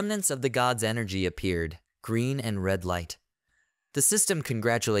 the remnants of the god's energy appeared, green and red light. The system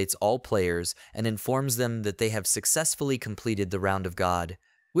congratulates all players and informs them that they have successfully completed the Round of God,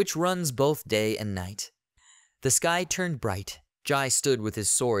 which runs both day and night. The sky turned bright. Jai stood with his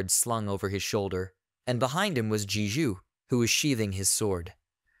sword slung over his shoulder, and behind him was Jiju, who was sheathing his sword.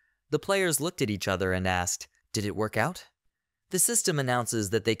 The players looked at each other and asked, "Did it work out?" The system announces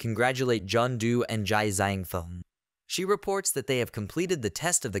that they congratulate Jundu and Xiang Feng. She reports that they have completed the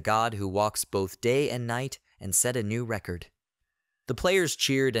test of the god who walks both day and night and set a new record. The players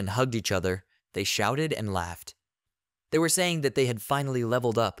cheered and hugged each other. They shouted and laughed. They were saying that they had finally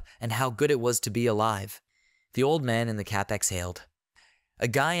leveled up and how good it was to be alive. The old man in the cap exhaled. A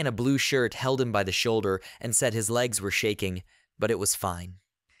guy in a blue shirt held him by the shoulder and said his legs were shaking, but it was fine.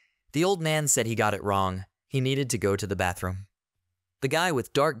 The old man said he got it wrong. He needed to go to the bathroom. The guy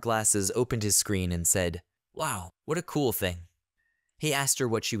with dark glasses opened his screen and said, "Wow, what a cool thing." He asked her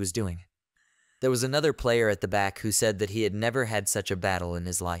what she was doing. There was another player at the back who said that he had never had such a battle in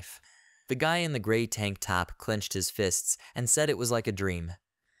his life. The guy in the gray tank top clenched his fists and said it was like a dream.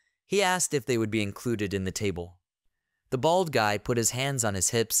 He asked if they would be included in the table. The bald guy put his hands on his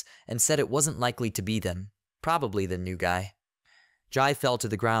hips and said it wasn't likely to be them, probably the new guy. Jai fell to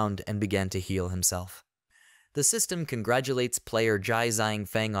the ground and began to heal himself. The system congratulates player Xiang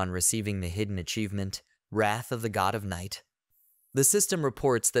Feng on receiving the hidden achievement, Wrath of the God of Night. The system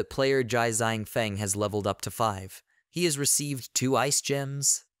reports that player Xiang Feng has leveled up to 5. He has received 2 ice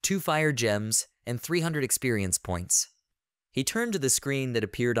gems, 2 fire gems, and 300 experience points. He turned to the screen that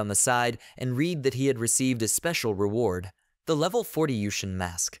appeared on the side and read that he had received a special reward, the level 40 Yushin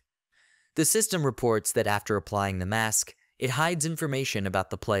mask. The system reports that after applying the mask, it hides information about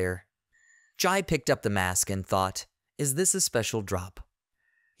the player. Jai picked up the mask and thought, "Is this a special drop?"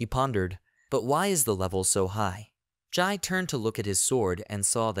 He pondered, but why is the level so high? Jai turned to look at his sword and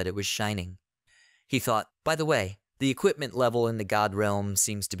saw that it was shining. He thought, by the way, the equipment level in the God realm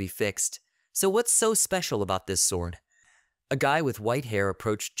seems to be fixed, so what's so special about this sword? A guy with white hair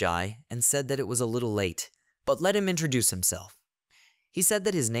approached Jai and said that it was a little late, but let him introduce himself. He said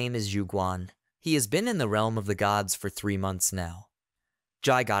that his name is Yu Guan. He has been in the realm of the gods for 3 months now.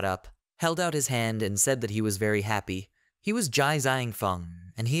 Jai got up, held out his hand and said that he was very happy. He was Xiang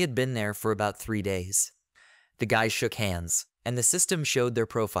Feng, and he had been there for about 3 days. The guys shook hands, and the system showed their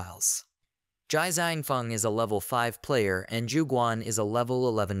profiles. Xiang Feng is a level 5 player, and Zhu Guan is a level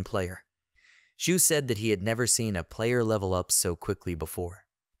 11 player. Zhu said that he had never seen a player level up so quickly before.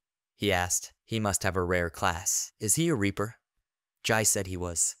 He asked, "He must have a rare class. Is he a Reaper?" Jai said he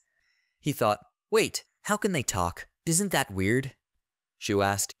was. He thought, "Wait, how can they talk? Isn't that weird?" Zhu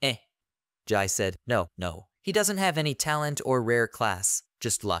asked, Jai said, No, he doesn't have any talent or rare class,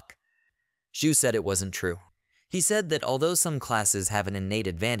 just luck." Zhu said it wasn't true. He said that although some classes have an innate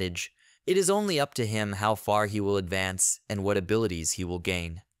advantage, it is only up to him how far he will advance and what abilities he will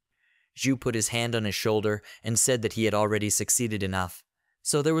gain. Zhu put his hand on his shoulder and said that he had already succeeded enough,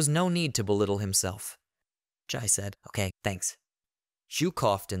 so there was no need to belittle himself. Jai said, "Okay, thanks." Zhu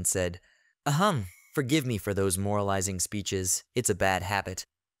coughed and said, "Forgive me for those moralizing speeches. It's a bad habit."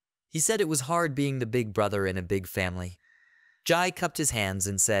 He said it was hard being the big brother in a big family. Jai cupped his hands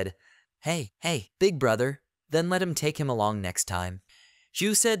and said, Hey, big brother, then let him take him along next time."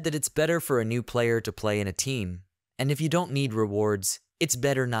 Zhu said that it's better for a new player to play in a team, and if you don't need rewards, it's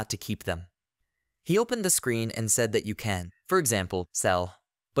better not to keep them. He opened the screen and said that you can, for example, sell.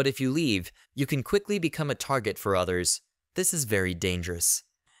 But if you leave, you can quickly become a target for others. This is very dangerous.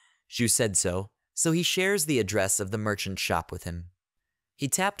 Zhu said so he shares the address of the merchant shop with him. He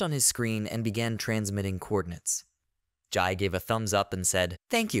tapped on his screen and began transmitting coordinates. Jai gave a thumbs up and said,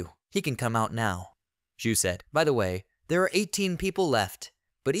 "Thank you, he can come out now." Zhu said, "By the way, there are 18 people left,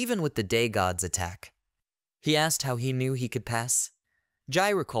 but even with the day god's attack." He asked how he knew he could pass. Jai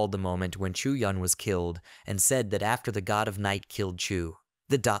recalled the moment when Chu Yun was killed and said that after the God of Night killed Chu,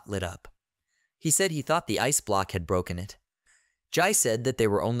 the dot lit up. He said he thought the ice block had broken it. Jai said that they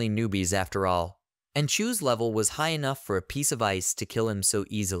were only newbies after all, and Chu's level was high enough for a piece of ice to kill him so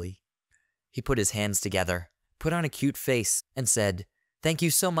easily. He put his hands together, put on a cute face, and said, "Thank you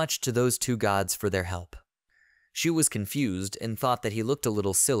so much to those two gods for their help." Chu was confused and thought that he looked a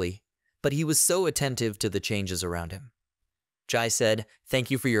little silly, but he was so attentive to the changes around him. Jai said, "Thank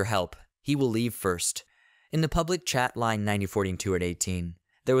you for your help. He will leave first." In the public chat line 9042/18,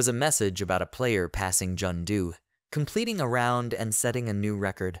 there was a message about a player passing Jun Du, completing a round and setting a new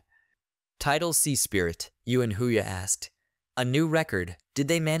record. Title Sea Spirit, Yuan Huya asked, "A new record, did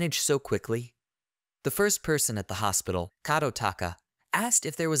they manage so quickly?" The first person at the hospital, Kato Taka, asked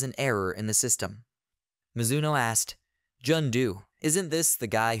if there was an error in the system. Mizuno asked, "Jun Du, isn't this the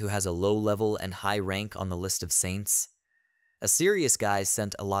guy who has a low level and high rank on the list of saints?" A serious guy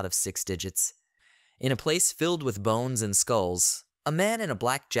sent a lot of 6 digits. In a place filled with bones and skulls, a man in a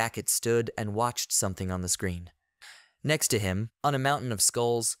black jacket stood and watched something on the screen. Next to him, on a mountain of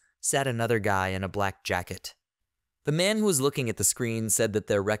skulls, sat another guy in a black jacket. The man who was looking at the screen said that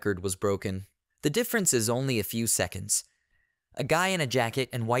their record was broken. The difference is only a few seconds. A guy in a jacket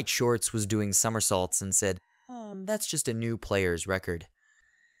and white shorts was doing somersaults and said, "That's just a new player's record."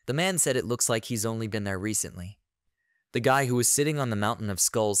 The man said it looks like he's only been there recently. The guy who was sitting on the mountain of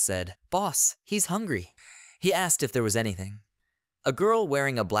skulls said, "Boss, he's hungry." He asked if there was anything. A girl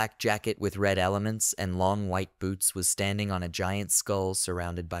wearing a black jacket with red elements and long white boots was standing on a giant skull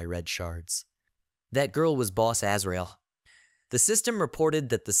surrounded by red shards. That girl was Boss Azrael. The system reported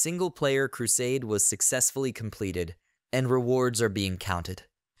that the single-player crusade was successfully completed, and rewards are being counted.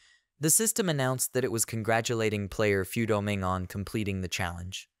 The system announced that it was congratulating player Fudoming on completing the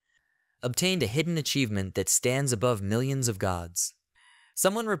challenge. Obtained a hidden achievement that stands above millions of gods.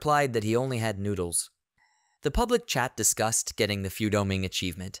 Someone replied that he only had noodles. The public chat discussed getting the Fudoming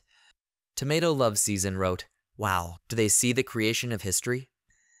achievement. Tomato Love Season wrote, "Wow, do they see the creation of history?"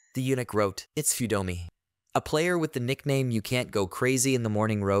 The eunuch wrote, "It's Fudomi." A player with the nickname You Can't Go Crazy in the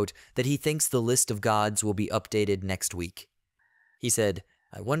Morning wrote that he thinks the list of gods will be updated next week. He said,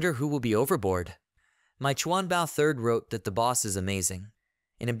 "I wonder who will be overboard." My Chuanbao third wrote that the boss is amazing.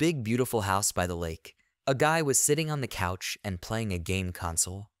 In a big beautiful house by the lake, a guy was sitting on the couch and playing a game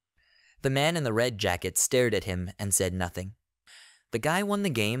console. The man in the red jacket stared at him and said nothing. The guy won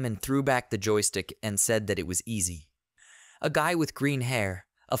the game and threw back the joystick and said that it was easy. A guy with green hair,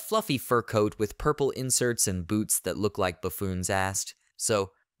 a fluffy fur coat with purple inserts and boots that look like buffoons asked,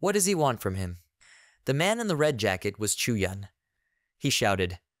 "So, what does he want from him?" The man in the red jacket was Chu Yun. He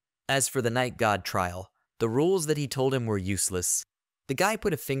shouted, "As for the night god trial, the rules that he told him were useless." The guy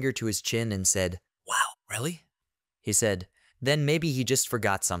put a finger to his chin and said, "Wow, really?" He said, "Then maybe he just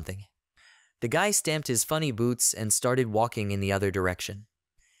forgot something." The guy stamped his funny boots and started walking in the other direction.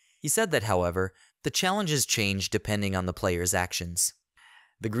 He said that, however, the challenges changed depending on the player's actions.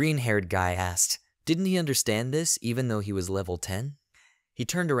 The green-haired guy asked, didn't he understand this even though he was level 10? He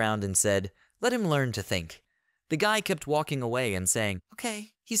turned around and said, "Let him learn to think." The guy kept walking away and saying,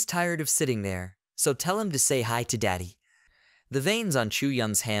 "Okay, he's tired of sitting there, so tell him to say hi to Daddy." The veins on Chu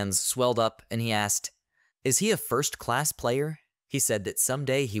Yun's hands swelled up and he asked, "Is he a first-class player?" He said that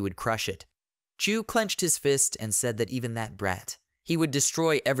someday he would crush it. Chu clenched his fist and said that even that brat, he would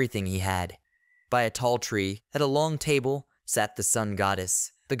destroy everything he had. By a tall tree, at a long table, sat the sun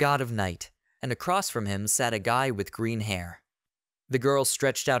goddess, the god of night, and across from him sat a guy with green hair. The girl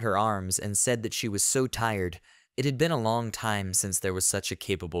stretched out her arms and said that she was so tired, it had been a long time since there was such a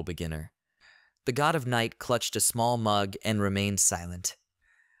capable beginner. The god of night clutched a small mug and remained silent.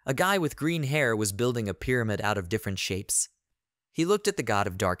 A guy with green hair was building a pyramid out of different shapes. He looked at the god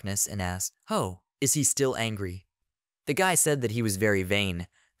of darkness and asked, "Oh, is he still angry?" The guy said that he was very vain.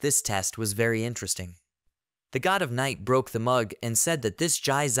 This test was very interesting. The god of night broke the mug and said that this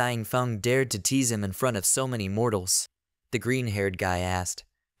Xiang Feng dared to tease him in front of so many mortals. The green-haired guy asked,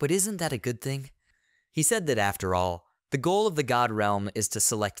 "But isn't that a good thing?" He said that after all, the goal of the god realm is to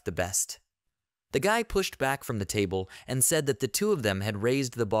select the best. The guy pushed back from the table and said that the two of them had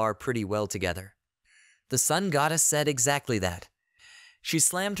raised the bar pretty well together. The sun goddess said exactly that. She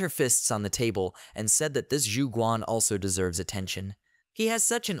slammed her fists on the table and said that this Zhu Guan also deserves attention. He has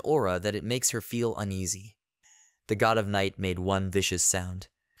such an aura that it makes her feel uneasy. The god of night made one vicious sound.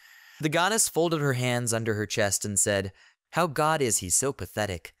 The goddess folded her hands under her chest and said, "How god is he so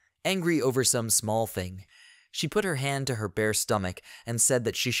pathetic, angry over some small thing?" She put her hand to her bare stomach and said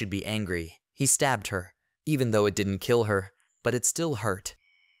that she should be angry. He stabbed her, even though it didn't kill her, but it still hurt.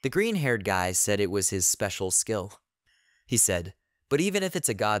 The green-haired guy said it was his special skill. He said, But even if it's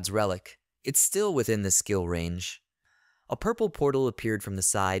a god's relic, it's still within the skill range. A purple portal appeared from the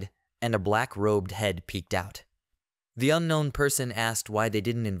side, and a black-robed head peeked out. The unknown person asked why they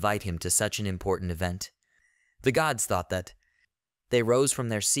didn't invite him to such an important event. The gods thought that. They rose from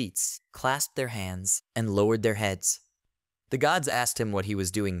their seats, clasped their hands, and lowered their heads. The gods asked him what he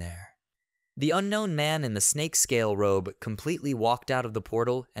was doing there. The unknown man in the snake-scale robe completely walked out of the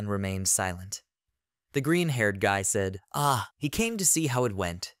portal and remained silent. The green-haired guy said, he came to see how it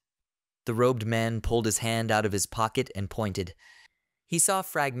went. The robed man pulled his hand out of his pocket and pointed. He saw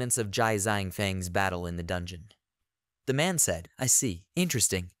fragments of Xiang Feng's battle in the dungeon. The man said, I see.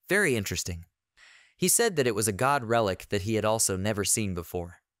 Interesting. Very interesting. He said that it was a god relic that he had also never seen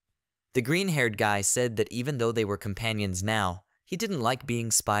before. The green-haired guy said that even though they were companions now, he didn't like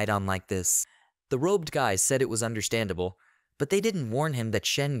being spied on like this. The robed guy said it was understandable, but they didn't warn him that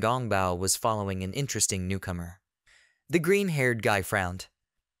Shen Gongbao was following an interesting newcomer. The green-haired guy frowned.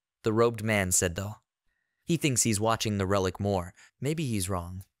 The robed man said though, he thinks he's watching the relic more. Maybe he's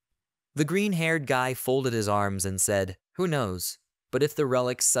wrong. The green-haired guy folded his arms and said, who knows, but if the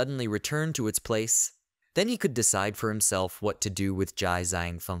relic suddenly returned to its place, then he could decide for himself what to do with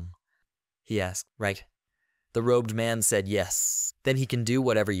Xiang Feng. He asked, right? The robed man said yes. Then he can do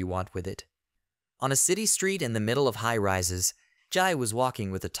whatever you want with it. On a city street in the middle of high-rises, Jai was walking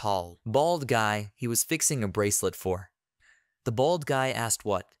with a tall, bald guy he was fixing a bracelet for. The bald guy asked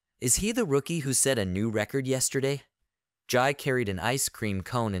what? Is he the rookie who set a new record yesterday? Jai carried an ice cream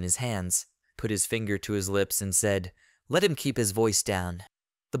cone in his hands, put his finger to his lips and said, let him keep his voice down.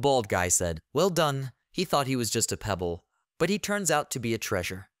 The bald guy said, well done. He thought he was just a pebble, but he turns out to be a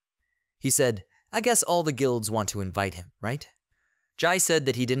treasure. He said, I guess all the guilds want to invite him, right? Jai said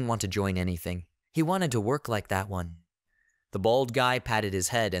that he didn't want to join anything. He wanted to work like that one. The bald guy patted his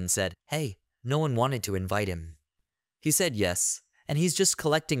head and said, hey, no one wanted to invite him. He said yes, and he's just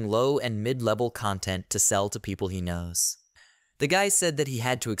collecting low and mid-level content to sell to people he knows. The guy said that he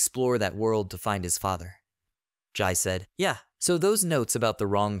had to explore that world to find his father. Jai said, yeah, so those notes about the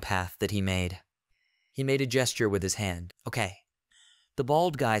wrong path that he made. He made a gesture with his hand. Okay. The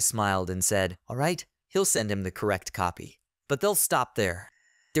bald guy smiled and said, all right, he'll send him the correct copy. But they'll stop there.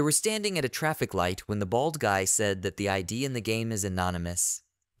 They were standing at a traffic light when the bald guy said that the ID in the game is anonymous,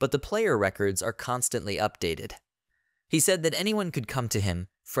 but the player records are constantly updated. He said that anyone could come to him,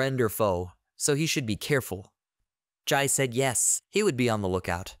 friend or foe, so he should be careful. Jai said yes, he would be on the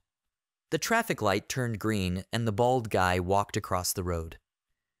lookout. The traffic light turned green and the bald guy walked across the road.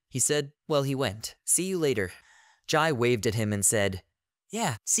 He said, well, he went. See you later. Jai waved at him and said,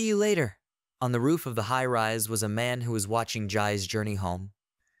 yeah, see you later. On the roof of the high-rise was a man who was watching Jai's journey home.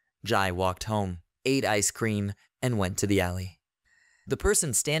 Jai walked home, ate ice cream, and went to the alley. The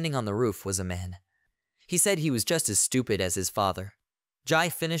person standing on the roof was a man. He said he was just as stupid as his father. Jai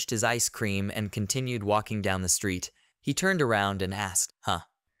finished his ice cream and continued walking down the street. He turned around and asked,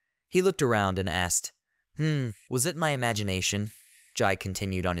 He looked around and asked, was it my imagination? Jai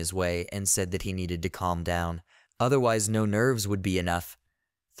continued on his way and said that he needed to calm down, otherwise no nerves would be enough.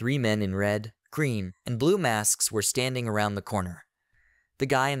 3 men in red, green, and blue masks were standing around the corner. The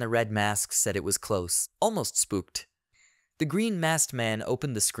guy in the red mask said it was close, almost spooked. The green-masked man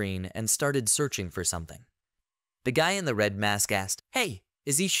opened the screen and started searching for something. The guy in the red mask asked, hey,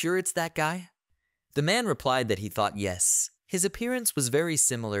 is he sure it's that guy? The man replied that he thought yes. His appearance was very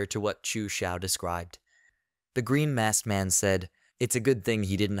similar to what Chu Xiao described. The green-masked man said, it's a good thing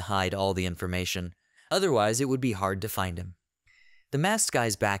he didn't hide all the information, otherwise it would be hard to find him. The masked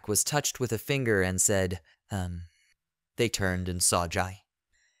guy's back was touched with a finger and said, They turned and saw Jai.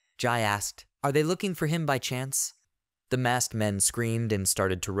 Jai asked, are they looking for him by chance? The masked men screamed and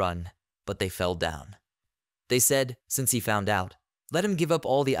started to run, but they fell down. They said, since he found out, let him give up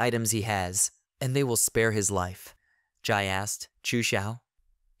all the items he has, and they will spare his life. Jai asked, Chu Xiao?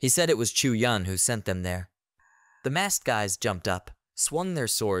 He said it was Chu Yun who sent them there. The masked guys jumped up, swung their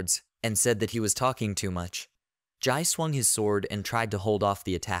swords, and said that he was talking too much. Jai swung his sword and tried to hold off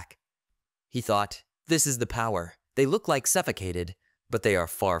the attack. He thought, this is the power. They look like suffocated, but they are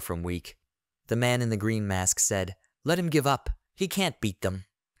far from weak. The man in the green mask said, let him give up. He can't beat them.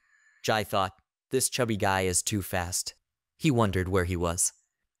 Jai thought, this chubby guy is too fast. He wondered where he was.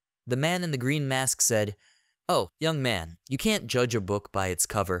 The man in the green mask said, oh, young man, you can't judge a book by its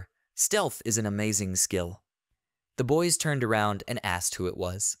cover. Stealth is an amazing skill. The boys turned around and asked who it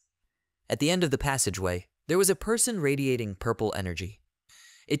was. At the end of the passageway, there was a person radiating purple energy.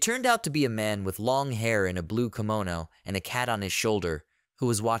 It turned out to be a man with long hair and a blue kimono and a cat on his shoulder who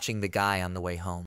was watching the guy on the way home.